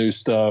me the new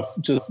stuff.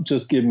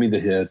 Just give me the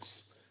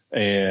hits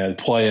and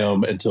play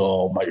them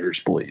until my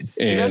ears bleed.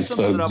 See, that's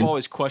something that I've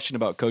always questioned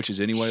about coaches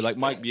anyway. Like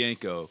Mike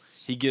Bianco,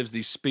 he gives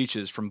these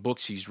speeches from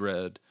books he's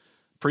read,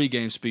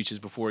 pregame speeches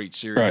before each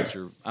series, right.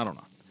 or I don't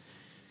know.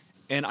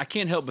 And I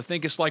can't help but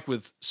think it's like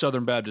with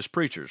Southern Baptist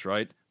preachers,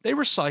 right? They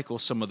recycle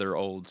some of their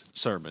old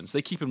sermons.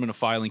 They keep them in a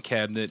filing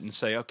cabinet and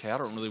say, okay, I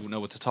don't really know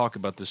what to talk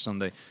about this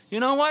Sunday. You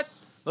know what?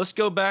 Let's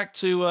go back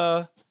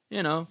to,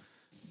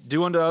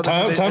 do unto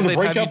others. Time to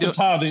break out the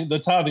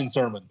tithing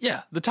sermon.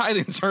 Yeah, the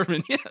tithing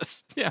sermon,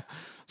 yes. Yeah.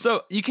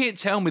 So you can't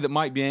tell me that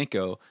Mike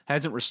Bianco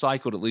hasn't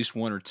recycled at least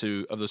one or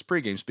two of those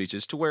pregame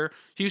speeches to where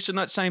Houston,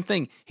 that same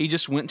thing. He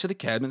just went to the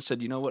cabinet and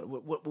said, you know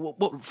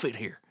what would fit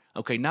here?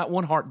 Okay, not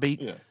one heartbeat.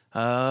 Yeah.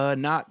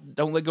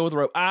 Don't let go of the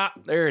rope.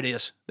 There it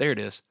is.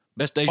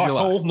 Best days of your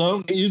life.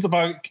 No, can't use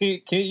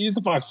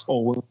the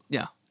foxhole.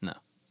 Yeah, no.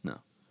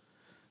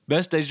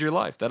 Best days of your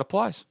life. That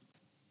applies.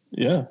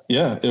 Yeah.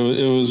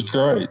 It was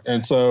great,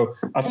 and so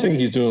I think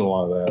he's doing a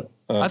lot of that.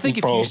 I think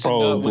if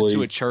Houston went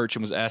to a church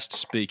and was asked to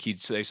speak,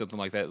 he'd say something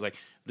like that. It's like,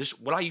 this,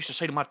 what I used to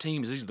say to my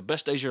team is, these are the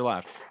best days of your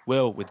life.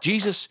 Well, with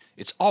Jesus,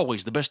 it's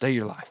always the best day of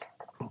your life.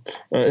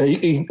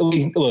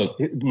 Look,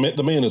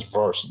 the man is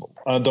versatile.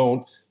 I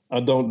don't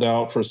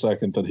doubt for a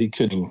second that he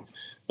couldn't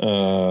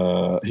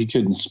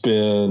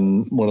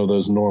spin one of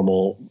those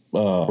normal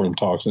room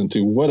talks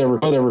into whatever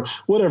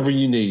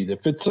you need.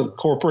 If it's a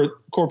corporate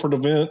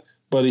event,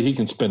 buddy, he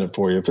can spin it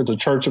for you. If it's a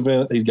church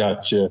event, he's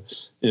got you.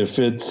 If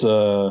it's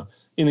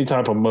any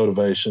type of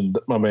motivation,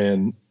 my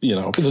man,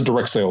 if it's a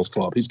direct sales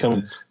club, he's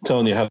coming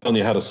telling you how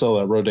to sell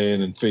that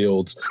Rodan and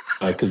Fields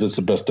because it's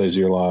the best days of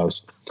your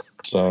lives.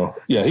 So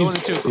yeah, going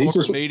into a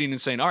corporate meeting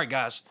and saying, "All right,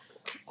 guys,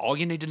 all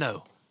you need to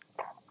know: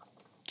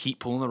 keep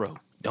pulling the rope.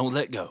 Don't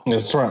let go."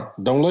 That's right.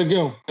 Don't let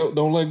go.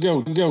 Don't let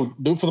go. Go.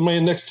 Do it for the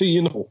man next to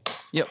you.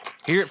 Yep.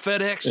 Here at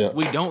FedEx,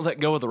 we don't let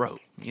go of the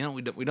rope. We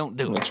don't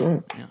do it. That's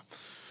right. Yeah.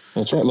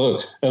 That's right.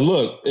 Look,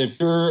 if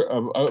you're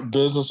a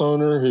business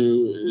owner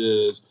who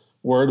is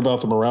worried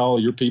about the morale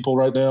of your people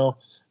right now,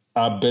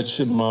 I bet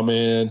you my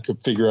man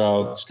could figure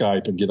out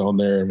Skype and get on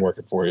there and work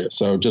it for you.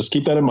 So just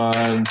keep that in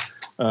mind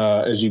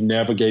as you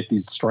navigate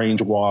these strange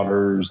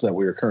waters that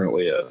we are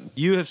currently in.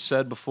 You have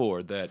said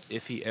before that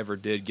if he ever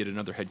did get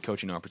another head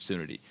coaching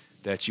opportunity,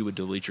 that you would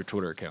delete your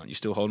Twitter account. You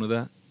still holding to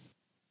that?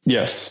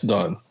 Yes,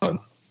 done.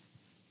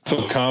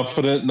 Feel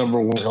confident. Number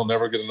one, he'll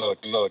never get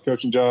another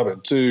coaching job,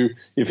 and two,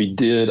 if he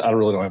did, I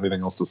really don't have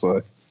anything else to say.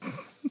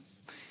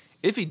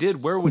 If he did,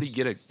 where would he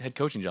get a head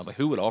coaching job? Like,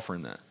 who would offer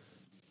him that?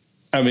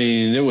 I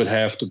mean, it would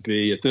have to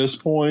be at this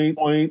point.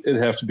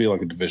 It'd have to be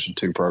like a Division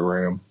II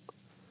program.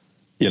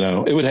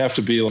 It would have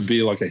to be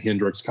like a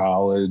Hendrix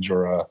College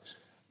or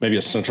maybe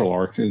a Central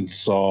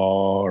Arkansas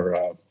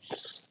or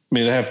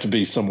it'd have to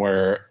be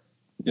somewhere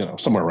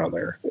around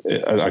there.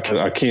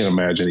 I can't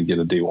imagine he'd get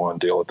a D1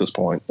 deal at this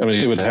point. I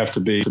mean, it would have to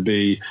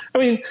be. I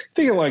mean,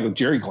 thinking like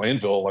Jerry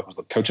Glanville, was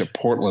the coach at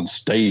Portland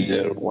State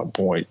at one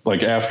point,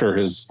 like after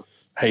his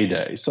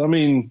heyday. So I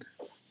mean,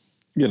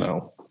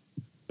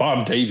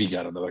 Bob Davey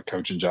got another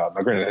coaching job.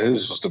 Now, granted,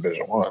 his was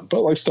Division I,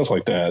 but like stuff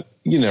like that,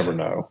 you never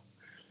know.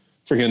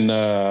 Freaking,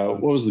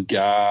 what was the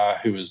guy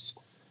who was?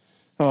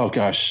 Oh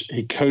gosh,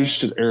 he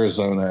coached at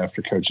Arizona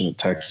after coaching at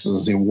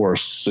Texas. He wore a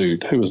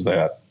suit. Who was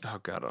that? Oh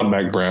God,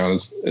 Mac Brown.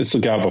 It's the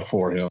guy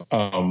before him.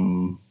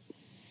 John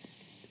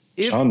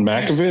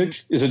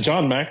Makovic. Is it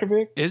John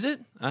Makovic? Is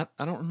it? I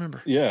don't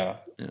remember. Yeah.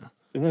 Isn't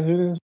that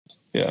who it is?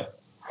 Yeah.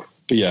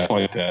 But yeah,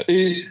 like that.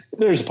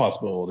 There's a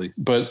possibility,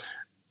 but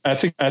I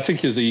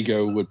think his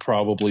ego would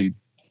probably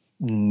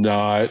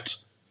not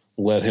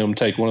let him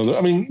take one of the.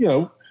 I mean,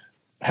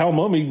 Hal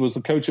Mummy was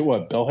the coach at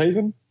what?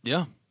 Belhaven?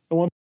 Yeah.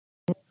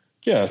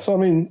 Yeah, so I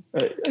mean,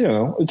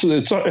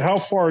 it's how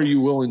far are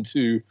you willing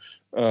to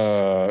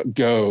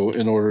go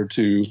in order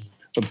to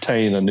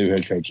obtain a new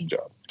head coaching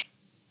job?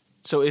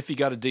 So if you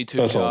got a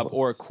D2 job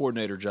or a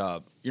coordinator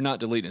job, you're not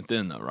deleting it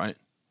then, though, right?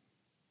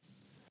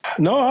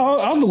 No,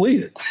 I'll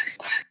delete it.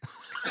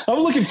 I'm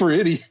looking for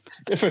any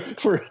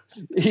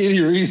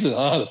reason,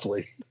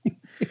 honestly.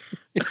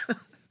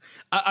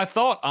 I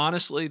thought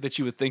honestly that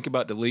you would think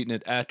about deleting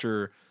it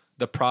after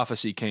the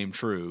prophecy came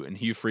true and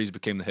Hugh Freeze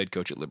became the head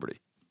coach at Liberty.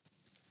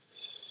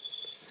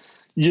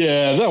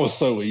 Yeah, that was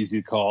so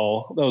easy to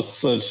call. That was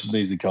such an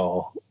easy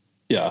call.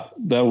 Yeah,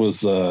 that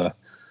was God,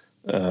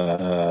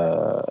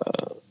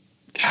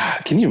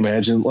 can you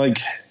imagine?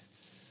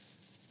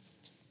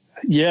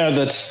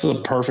 That's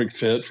the perfect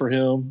fit for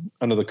him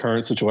under the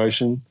current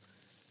situation.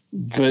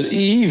 But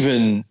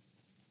even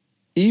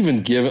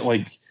given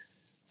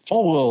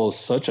Falwell is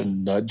such a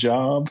nut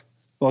job,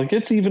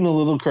 it's even a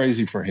little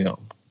crazy for him.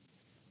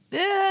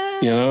 Yeah.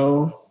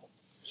 I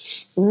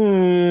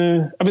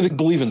mean, they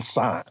believe in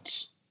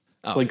science.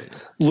 Oh,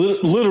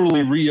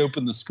 literally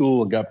reopened the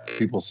school and got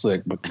people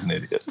sick, but he's an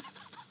idiot.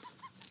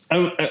 I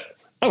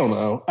don't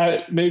know.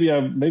 Maybe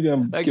I'm.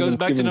 That goes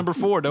back to number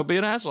 4. Don't be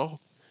an asshole.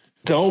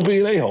 Don't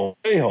be an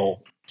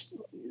a-hole.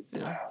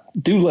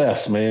 Do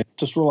less, man.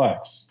 Just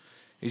relax.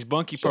 He's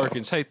Bunkie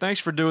Perkins. Hey, thanks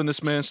for doing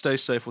this, man. Stay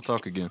safe. We'll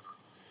talk again.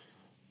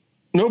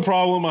 No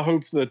problem. I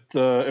hope that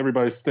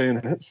everybody's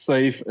staying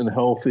safe and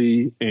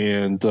healthy.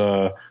 And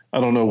I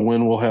don't know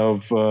when we'll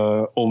have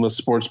Ole Miss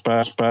Sports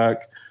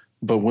back,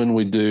 but when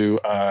we do,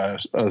 I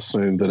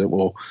assume that it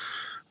will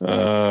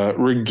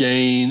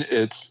regain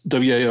its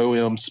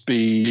WAOM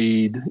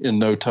speed in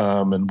no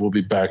time, and we'll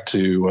be back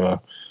to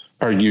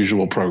our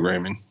usual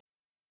programming.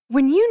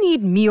 When you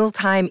need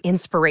mealtime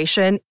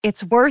inspiration,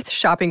 it's worth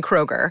shopping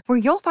Kroger, where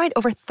you'll find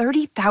over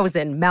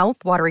 30,000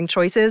 mouth-watering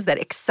choices that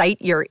excite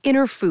your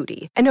inner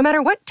foodie. And no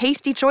matter what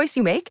tasty choice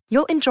you make,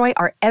 you'll enjoy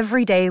our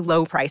everyday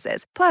low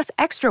prices, plus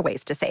extra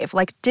ways to save,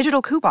 like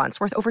digital coupons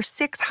worth over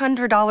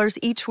 $600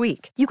 each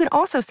week. You can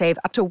also save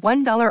up to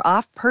 $1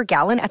 off per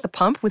gallon at the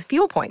pump with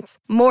fuel points.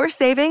 More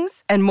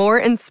savings and more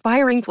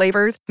inspiring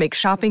flavors make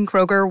shopping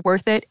Kroger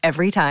worth it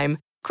every time.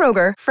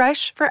 Kroger,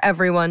 fresh for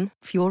everyone.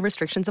 Fuel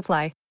restrictions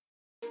apply.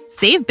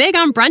 Save big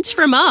on brunch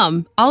for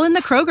mom, all in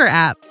the Kroger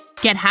app.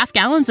 Get half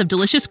gallons of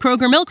delicious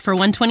Kroger milk for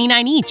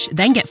 $1.29 each.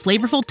 Then get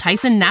flavorful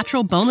Tyson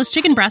natural boneless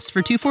chicken breasts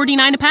for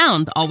 $2.49 a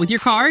pound, all with your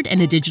card and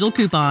a digital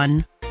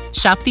coupon.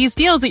 Shop these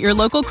deals at your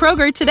local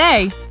Kroger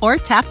today, or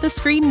tap the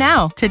screen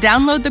now to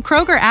download the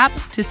Kroger app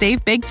to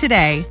save big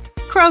today.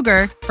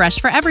 Kroger, fresh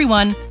for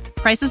everyone.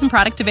 Prices and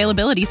product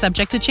availability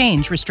subject to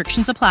change.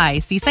 Restrictions apply.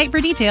 See site for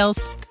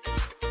details.